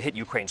continues to hit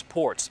Ukraine's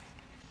ports.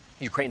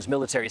 Ukraine's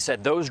military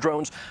said those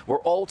drones were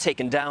all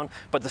taken down,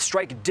 but the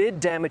strike did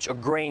damage a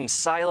grain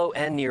silo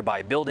and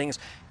nearby buildings.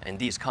 And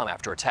these come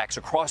after attacks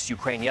across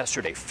Ukraine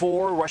yesterday.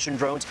 4 Russian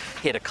drones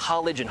hit a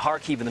college in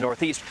Kharkiv in the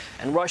northeast,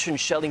 and Russian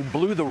shelling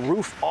blew the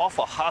roof off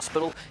a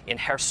hospital in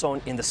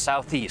Kherson in the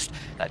southeast.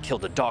 That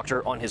killed a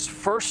doctor on his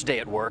first day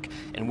at work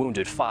and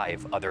wounded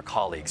 5 other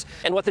colleagues.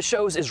 And what this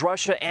shows is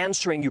Russia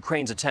answering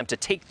Ukraine's attempt to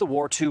take the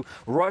war to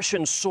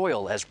Russian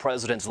soil, as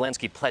President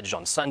Zelensky pledged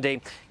on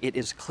Sunday. It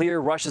is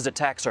clear Russia's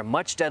attacks are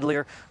much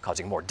deadlier,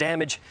 causing more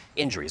damage,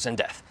 injuries, and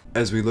death.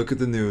 As we look at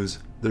the news,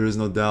 there is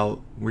no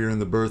doubt we are in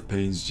the birth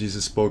pains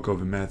Jesus spoke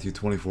of in Matthew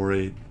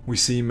 24:8. We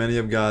see many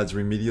of God's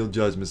remedial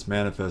judgments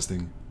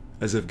manifesting,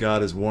 as if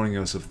God is warning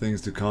us of things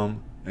to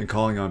come and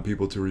calling on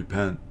people to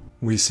repent.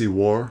 We see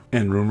war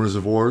and rumors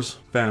of wars,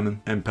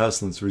 famine, and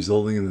pestilence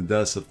resulting in the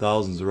deaths of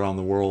thousands around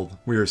the world.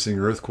 We are seeing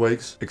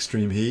earthquakes,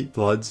 extreme heat,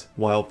 floods,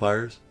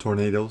 wildfires,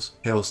 tornadoes,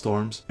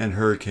 hailstorms, and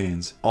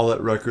hurricanes, all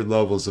at record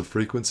levels of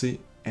frequency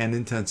and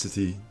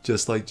intensity,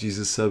 just like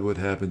Jesus said would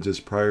happen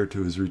just prior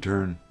to his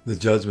return. The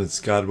judgments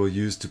God will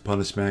use to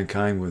punish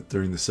mankind with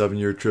during the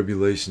 7-year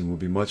tribulation will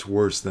be much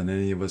worse than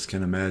any of us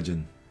can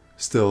imagine.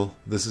 Still,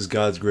 this is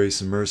God's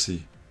grace and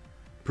mercy,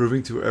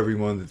 proving to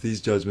everyone that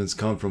these judgments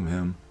come from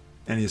him,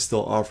 and he is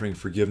still offering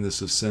forgiveness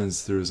of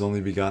sins through his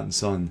only begotten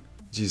Son,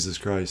 Jesus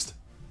Christ.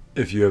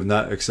 If you have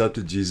not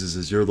accepted Jesus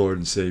as your Lord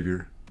and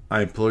Savior,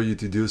 I implore you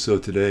to do so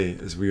today,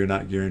 as we are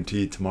not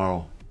guaranteed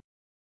tomorrow.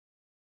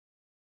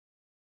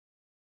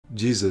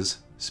 Jesus,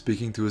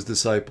 speaking to his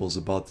disciples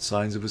about the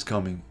signs of his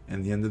coming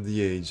and the end of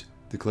the age,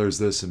 declares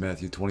this in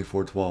Matthew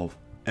 24:12.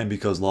 And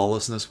because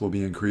lawlessness will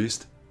be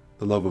increased,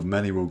 the love of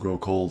many will grow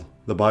cold.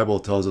 The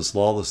Bible tells us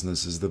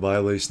lawlessness is the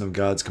violation of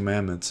God's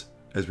commandments,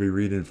 as we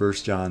read in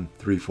 1 John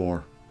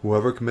 3:4.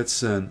 Whoever commits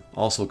sin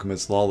also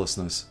commits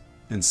lawlessness,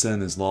 and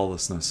sin is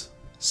lawlessness.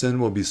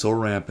 Sin will be so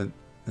rampant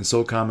and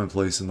so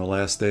commonplace in the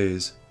last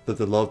days that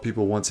the love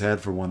people once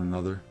had for one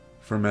another,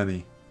 for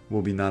many,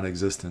 will be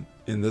non-existent.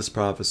 In this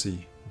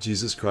prophecy,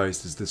 Jesus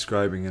Christ is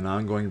describing an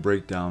ongoing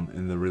breakdown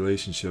in the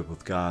relationship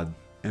with God.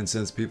 And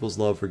since people's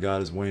love for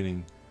God is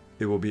waning,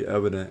 it will be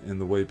evident in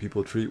the way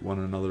people treat one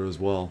another as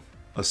well.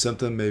 A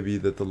symptom may be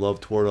that the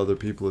love toward other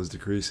people is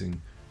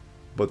decreasing,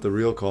 but the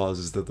real cause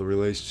is that the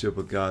relationship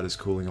with God is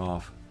cooling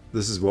off.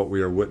 This is what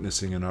we are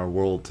witnessing in our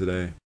world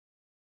today.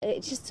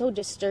 It's just so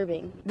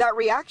disturbing. That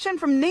reaction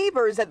from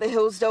neighbors at the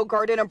Hillsdale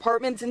Garden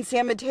Apartments in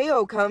San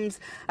Mateo comes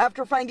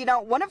after finding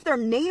out one of their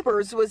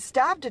neighbors was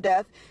stabbed to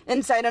death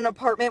inside an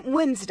apartment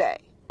Wednesday.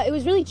 It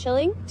was really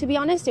chilling, to be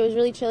honest. It was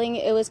really chilling.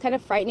 It was kind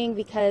of frightening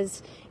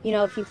because, you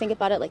know, if you think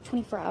about it, like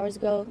 24 hours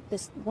ago,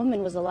 this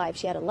woman was alive.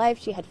 She had a life,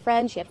 she had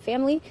friends, she had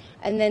family,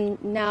 and then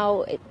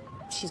now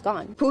she's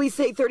gone. Police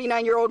say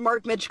 39-year-old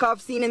Mark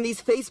Mitchkoff, seen in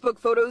these Facebook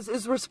photos,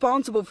 is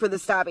responsible for the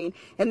stabbing,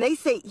 and they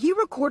say he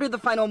recorded the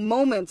final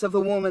moments of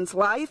the woman's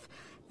life,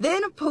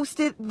 then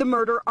posted the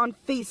murder on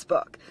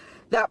Facebook.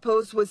 That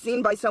post was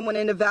seen by someone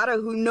in Nevada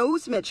who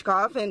knows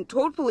Michkov and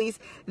told police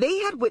they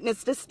had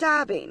witnessed a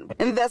stabbing.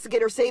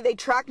 Investigators say they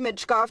tracked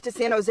Michkov to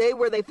San Jose,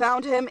 where they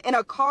found him in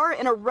a car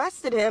and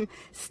arrested him,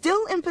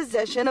 still in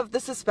possession of the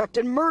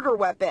suspected murder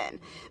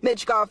weapon.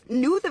 Michkov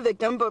knew the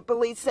victim, but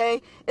police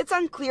say it's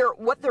unclear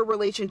what their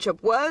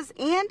relationship was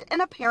and an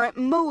apparent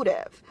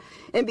motive.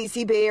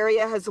 NBC Bay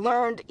Area has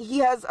learned he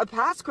has a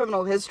past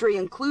criminal history,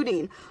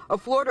 including a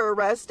Florida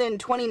arrest in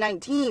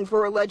 2019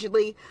 for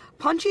allegedly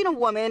punching a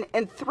woman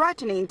and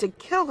threatening to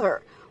kill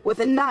her with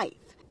a knife.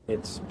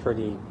 It's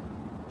pretty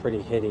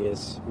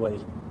hideous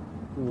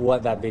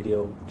what that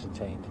video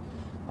contained.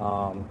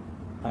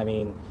 I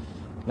mean,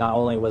 not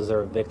only was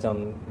there a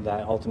victim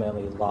that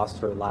ultimately lost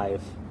her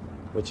life,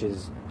 which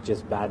is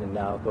just bad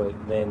enough, but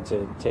then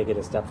to take it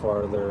a step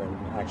further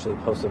and actually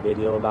post a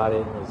video about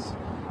it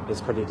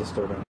is pretty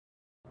disturbing.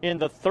 In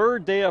the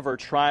third day of her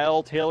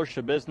trial, Taylor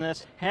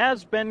Schabusiness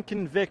has been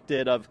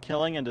convicted of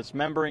killing and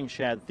dismembering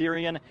Shad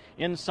Therian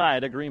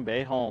inside a Green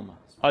Bay home.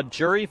 A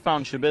jury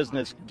found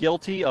Schabusiness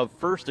guilty of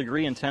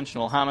first-degree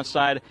intentional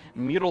homicide,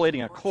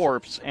 mutilating a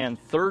corpse, and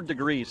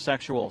third-degree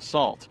sexual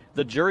assault.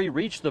 The jury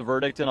reached the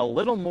verdict in a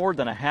little more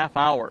than a half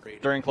hour.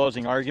 During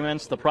closing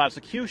arguments, the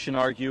prosecution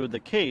argued the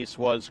case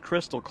was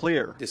crystal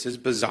clear. This is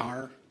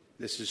bizarre,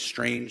 this is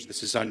strange,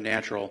 this is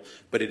unnatural,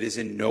 but it is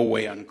in no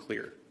way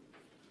unclear.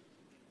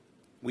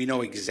 We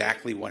know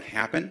exactly what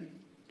happened.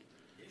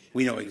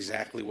 We know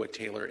exactly what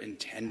Taylor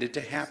intended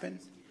to happen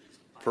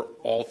for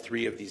all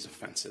three of these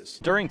offenses.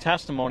 During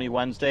testimony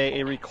Wednesday,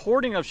 a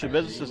recording of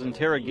Schabusiness'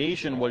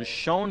 interrogation was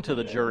shown to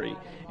the jury.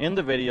 In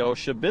the video,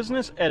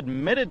 Schabusiness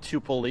admitted to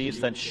police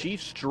that she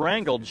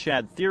strangled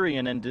Shad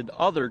Therian and did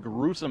other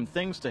gruesome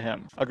things to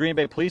him. A Green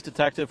Bay police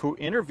detective who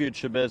interviewed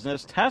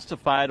Schabusiness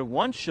testified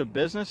once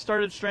Schabusiness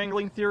started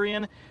strangling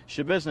Therian,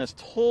 Schabusiness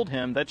told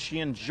him that she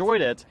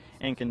enjoyed it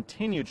and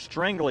continued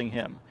strangling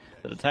him.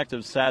 The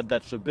detective said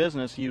that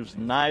Schabusiness used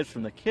knives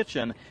from the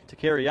kitchen to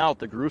carry out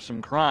the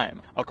gruesome crime.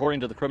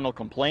 According to the criminal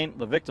complaint,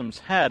 the victim's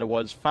head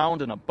was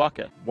found in a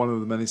bucket. One of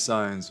the many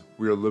signs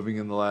we are living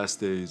in the last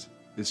days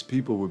is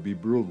people would be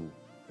brutal,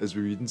 as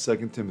we read in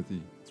 2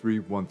 Timothy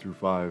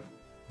 3:1-5.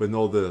 But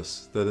know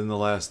this, that in the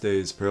last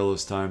days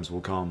perilous times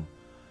will come.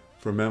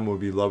 For men will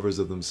be lovers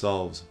of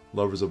themselves,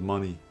 lovers of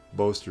money,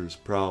 boasters,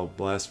 proud,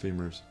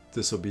 blasphemers,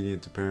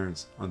 disobedient to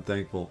parents,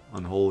 unthankful,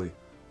 unholy,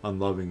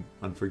 unloving,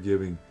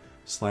 unforgiving,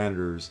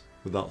 slanderers,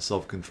 without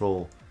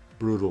self-control,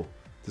 brutal,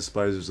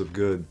 despisers of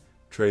good,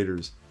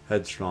 traitors,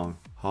 headstrong,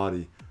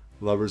 haughty,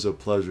 lovers of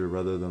pleasure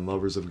rather than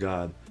lovers of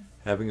God,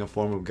 having a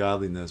form of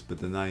godliness but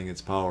denying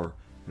its power,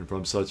 and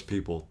from such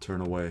people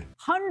turn away.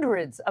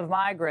 Hundreds of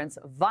migrants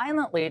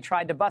violently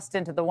tried to bust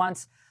into the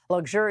once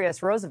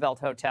luxurious Roosevelt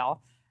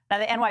Hotel. Now,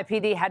 the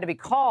NYPD had to be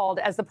called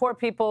as the poor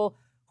people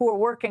who were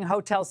working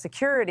hotel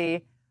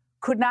security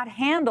could not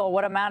handle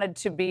what amounted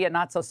to be a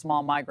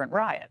not-so-small migrant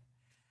riot.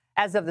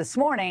 As of this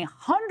morning,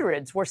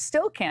 hundreds were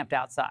still camped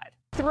outside.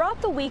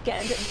 Throughout the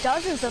weekend,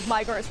 dozens of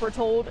migrants were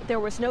told there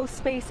was no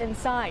space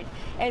inside,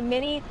 and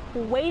many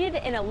waited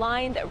in a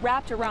line that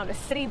wrapped around a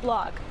city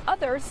block.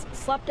 Others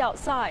slept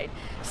outside.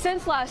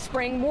 Since last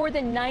spring, more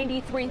than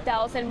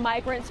 93,000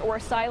 migrants or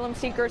asylum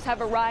seekers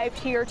have arrived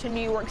here to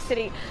New York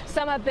City.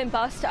 Some have been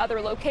bused to other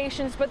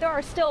locations, but there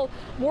are still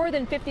more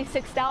than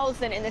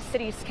 56,000 in the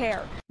city's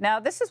care.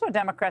 Now, this is what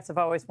Democrats have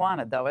always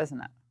wanted, though,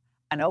 isn't it?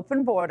 An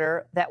open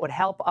border that would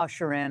help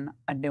usher in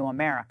a new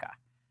America.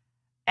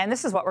 And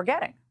this is what we're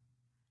getting.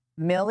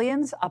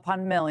 Millions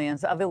upon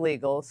millions of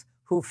illegals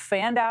who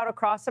fanned out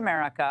across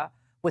America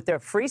with their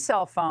free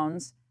cell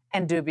phones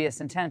and dubious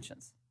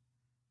intentions.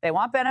 They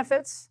want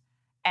benefits,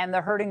 and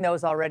they're hurting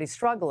those already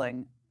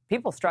struggling,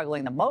 people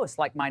struggling the most,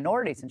 like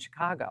minorities in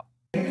Chicago.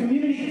 The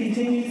community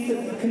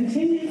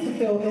continues to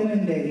feel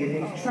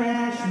inundated with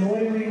trash,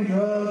 loitering,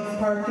 drugs,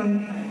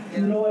 parking,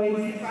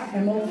 noise,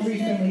 and most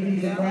recently,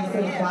 these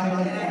aggressive,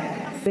 violent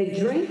acts. They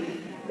drink,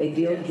 they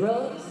deal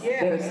drugs,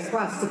 there's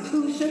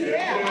prostitution,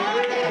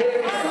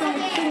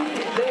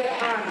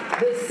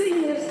 the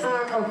seniors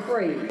are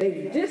afraid.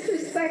 They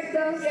disrespect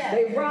us,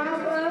 they rob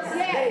us,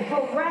 they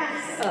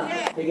harass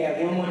us. They got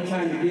one more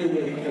time to deal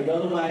with it, because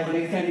otherwise,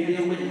 next time they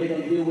deal with it, they're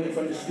going to deal with it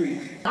from the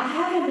streets. I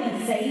haven't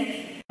been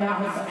safe.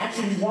 I was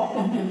actually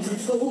walking him to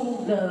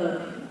school.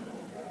 The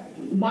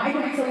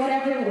migrants or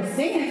whatever were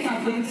saying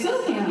something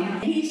to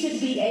him. He should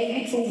be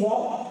able to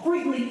walk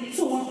freely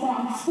to and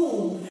from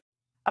school.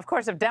 Of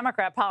course, if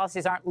Democrat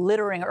policies aren't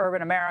littering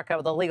urban America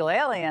with illegal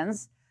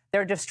aliens,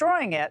 they're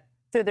destroying it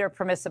through their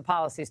permissive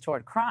policies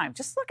toward crime.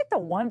 Just look at the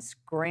once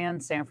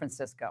grand San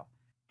Francisco.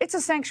 It's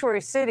a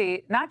sanctuary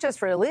city, not just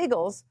for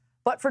illegals,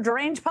 but for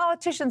deranged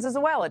politicians as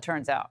well, it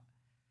turns out.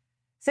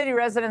 City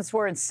residents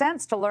were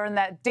incensed to learn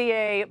that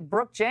DA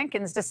Brooke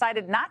Jenkins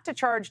decided not to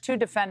charge two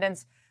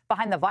defendants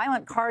behind the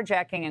violent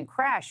carjacking and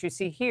crash you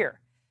see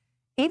here,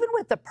 even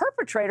with the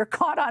perpetrator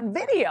caught on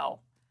video.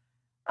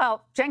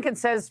 Well,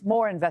 Jenkins says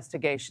more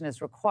investigation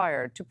is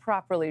required to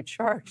properly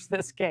charge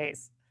this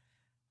case.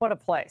 What a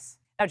place.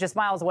 Now, just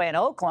miles away in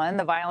Oakland,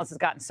 the violence has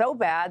gotten so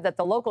bad that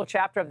the local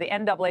chapter of the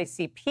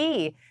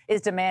NAACP is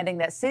demanding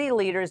that city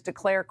leaders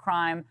declare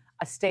crime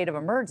a state of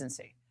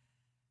emergency.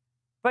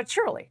 But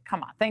surely,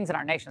 come on, things in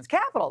our nation's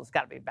capital has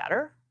got to be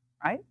better,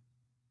 right?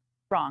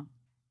 Wrong.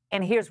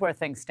 And here's where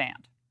things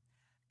stand.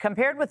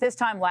 Compared with this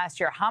time last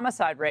year,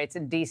 homicide rates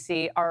in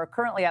D.C. are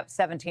currently up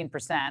 17%,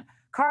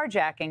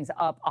 carjackings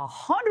up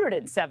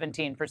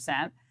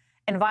 117%,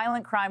 and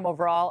violent crime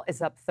overall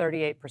is up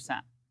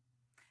 38%.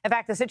 In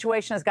fact, the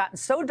situation has gotten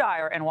so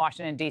dire in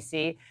Washington,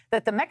 D.C.,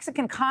 that the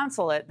Mexican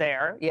consulate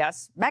there,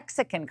 yes,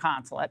 Mexican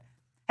consulate,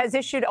 has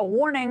issued a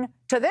warning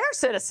to their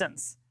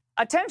citizens.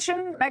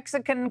 Attention,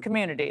 Mexican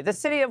community. The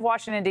city of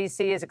Washington,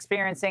 D.C. is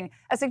experiencing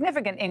a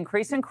significant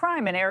increase in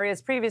crime in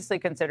areas previously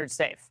considered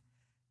safe.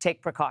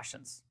 Take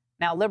precautions.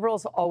 Now,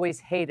 liberals always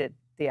hated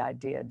the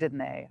idea, didn't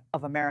they,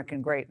 of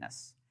American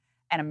greatness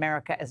and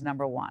America as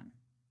number one.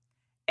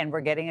 And we're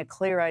getting a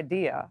clear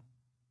idea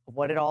of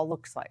what it all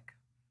looks like,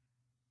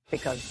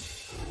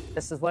 because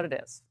this is what it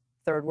is.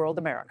 Third world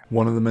America.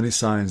 One of the many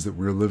signs that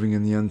we are living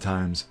in the end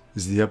times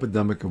is the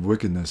epidemic of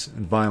wickedness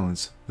and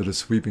violence that is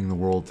sweeping the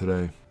world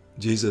today.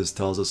 Jesus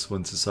tells us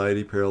when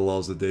society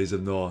parallels the days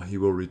of Noah, he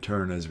will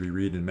return, as we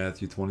read in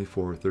Matthew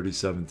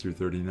 24:37 through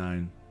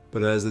 39.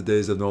 But as the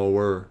days of Noah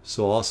were,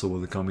 so also will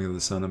the coming of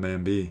the Son of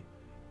Man be.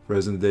 For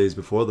as in the days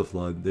before the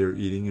flood, they were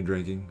eating and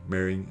drinking,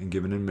 marrying and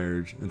giving in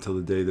marriage, until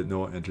the day that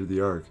Noah entered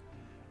the ark,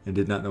 and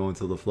did not know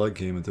until the flood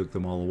came and took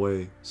them all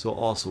away, so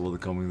also will the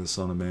coming of the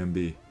Son of Man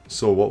be.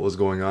 So what was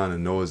going on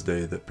in Noah's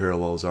day that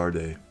parallels our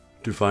day?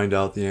 To find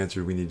out the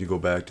answer, we need to go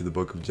back to the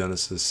book of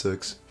Genesis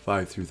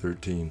 6:5 through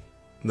 13.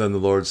 Then the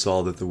Lord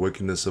saw that the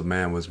wickedness of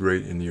man was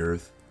great in the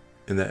earth,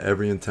 and that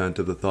every intent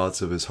of the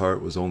thoughts of his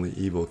heart was only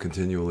evil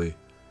continually.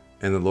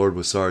 And the Lord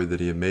was sorry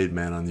that he had made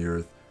man on the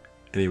earth,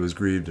 and he was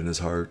grieved in his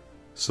heart.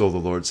 So the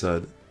Lord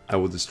said, I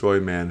will destroy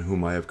man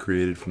whom I have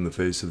created from the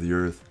face of the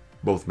earth,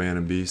 both man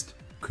and beast,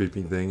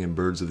 creeping thing and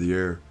birds of the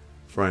air,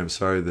 for I am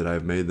sorry that I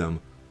have made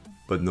them.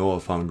 But Noah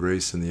found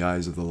grace in the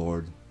eyes of the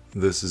Lord.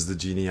 This is the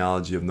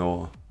genealogy of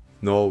Noah.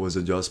 Noah was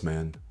a just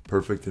man,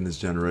 perfect in his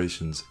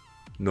generations.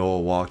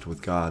 Noah walked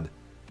with God,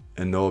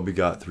 and Noah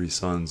begot 3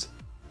 sons,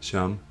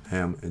 Shem,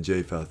 Ham, and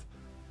Japheth.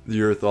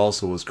 The earth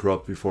also was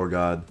corrupt before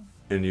God,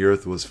 and the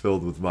earth was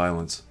filled with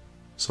violence.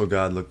 So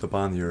God looked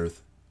upon the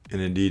earth, and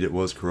indeed it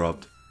was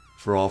corrupt,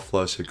 for all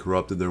flesh had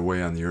corrupted their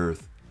way on the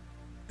earth.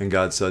 And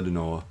God said to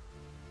Noah,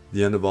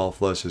 The end of all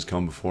flesh has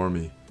come before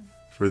me,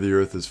 for the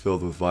earth is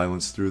filled with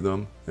violence through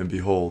them, and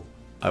behold,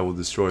 I will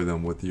destroy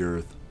them with the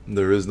earth.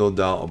 There is no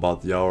doubt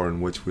about the hour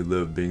in which we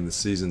live being the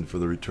season for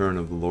the return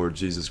of the Lord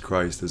Jesus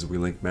Christ, as we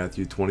link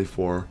Matthew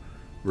 24,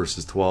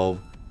 verses 12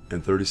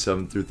 and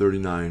 37 through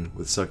 39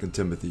 with 2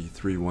 Timothy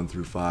 3:1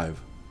 through 5.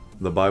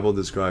 The Bible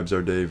describes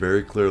our day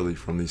very clearly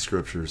from these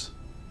scriptures.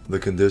 The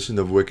condition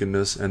of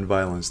wickedness and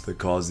violence that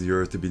caused the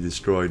earth to be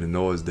destroyed in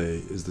Noah's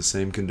day is the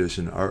same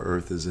condition our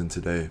earth is in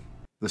today.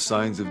 The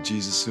signs of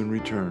Jesus' soon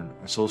return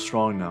are so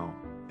strong now,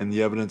 and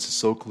the evidence is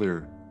so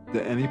clear,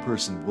 that any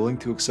person willing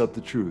to accept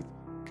the truth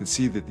can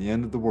see that the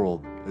end of the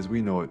world, as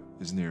we know it,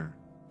 is near.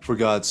 For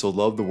God so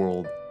loved the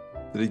world,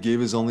 that he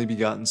gave his only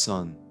begotten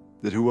Son,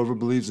 that whoever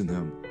believes in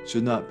him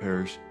should not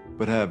perish,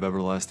 but have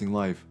everlasting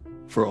life.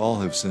 For all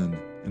have sinned,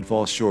 and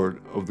fall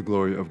short of the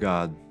glory of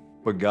God.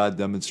 But God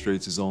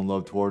demonstrates his own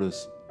love toward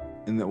us,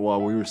 in that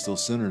while we were still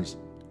sinners,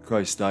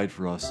 Christ died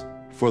for us.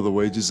 For the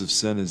wages of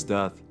sin is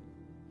death,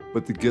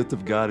 but the gift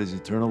of God is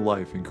eternal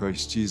life in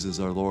Christ Jesus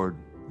our Lord.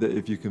 That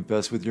if you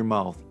confess with your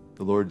mouth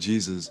the Lord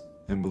Jesus,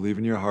 and believe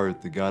in your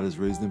heart that God has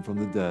raised him from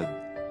the dead,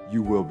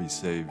 you will be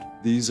saved.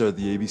 These are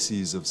the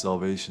ABCs of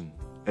salvation.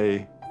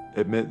 A.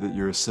 Admit that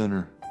you're a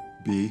sinner.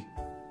 B.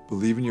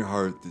 Believe in your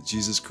heart that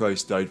Jesus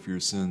Christ died for your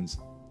sins,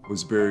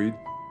 was buried,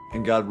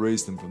 and God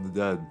raised him from the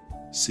dead.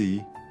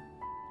 C.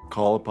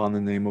 Call upon the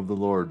name of the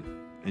Lord,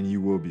 and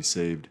you will be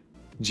saved.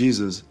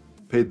 Jesus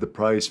paid the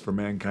price for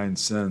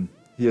mankind's sin.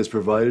 He has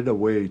provided a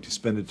way to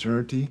spend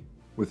eternity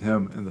with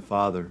him and the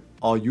Father.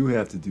 All you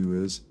have to do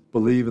is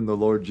believe in the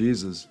Lord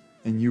Jesus,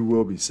 and you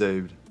will be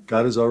saved.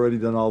 God has already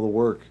done all the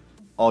work.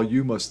 All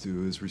you must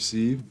do is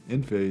receive,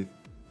 in faith,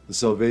 the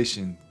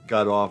salvation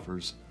God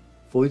offers.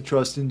 Fully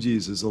trust in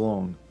Jesus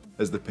alone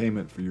as the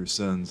payment for your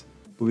sins.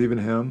 Believe in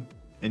him,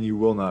 and you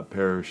will not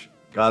perish.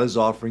 God is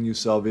offering you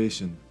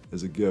salvation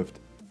as a gift.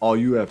 All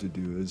you have to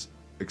do is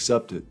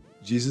accept it.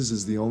 Jesus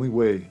is the only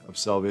way of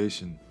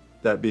salvation.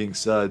 That being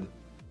said,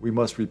 we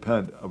must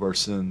repent of our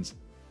sins.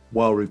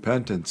 While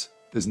repentance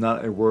is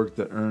not a work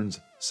that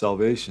earns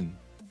salvation,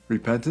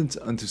 repentance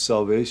unto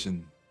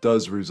salvation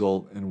does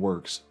result in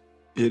works.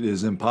 It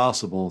is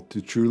impossible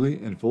to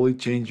truly and fully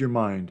change your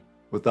mind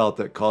without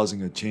that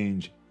causing a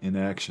change in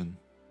action.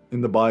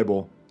 In the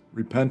Bible,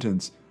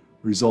 repentance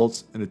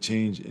results in a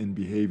change in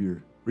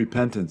behavior.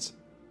 Repentance,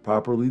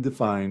 properly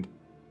defined,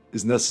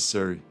 is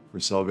necessary for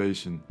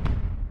salvation.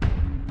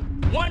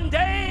 One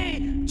day,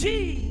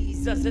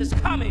 Jesus is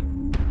coming.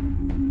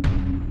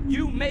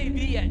 You may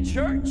be at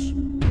church.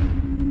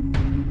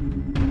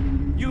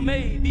 You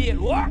may be at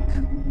work.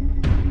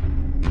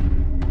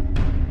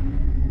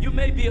 You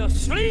may be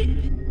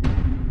asleep.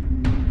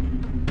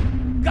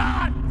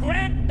 God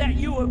grant that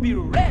you will be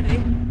ready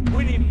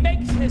when he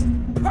makes his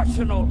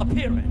personal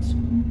appearance.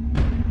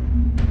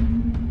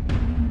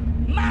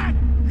 My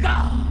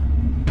God,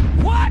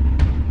 what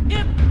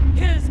if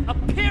his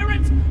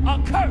appearance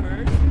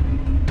occurs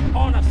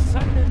on a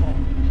Sunday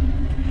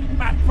morning?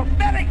 My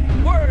prophetic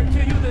word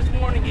to you this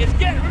morning is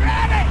get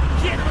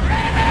ready! Get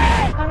ready!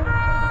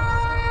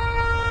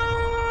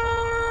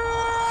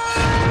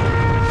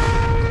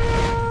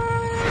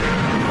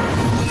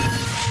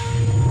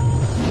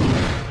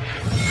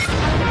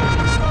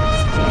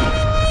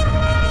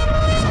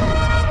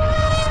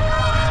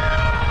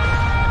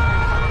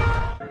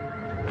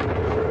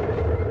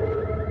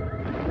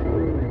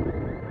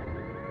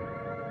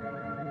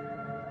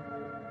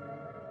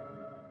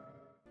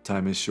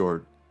 Time is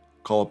short.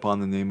 Call upon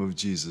the name of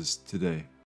Jesus today.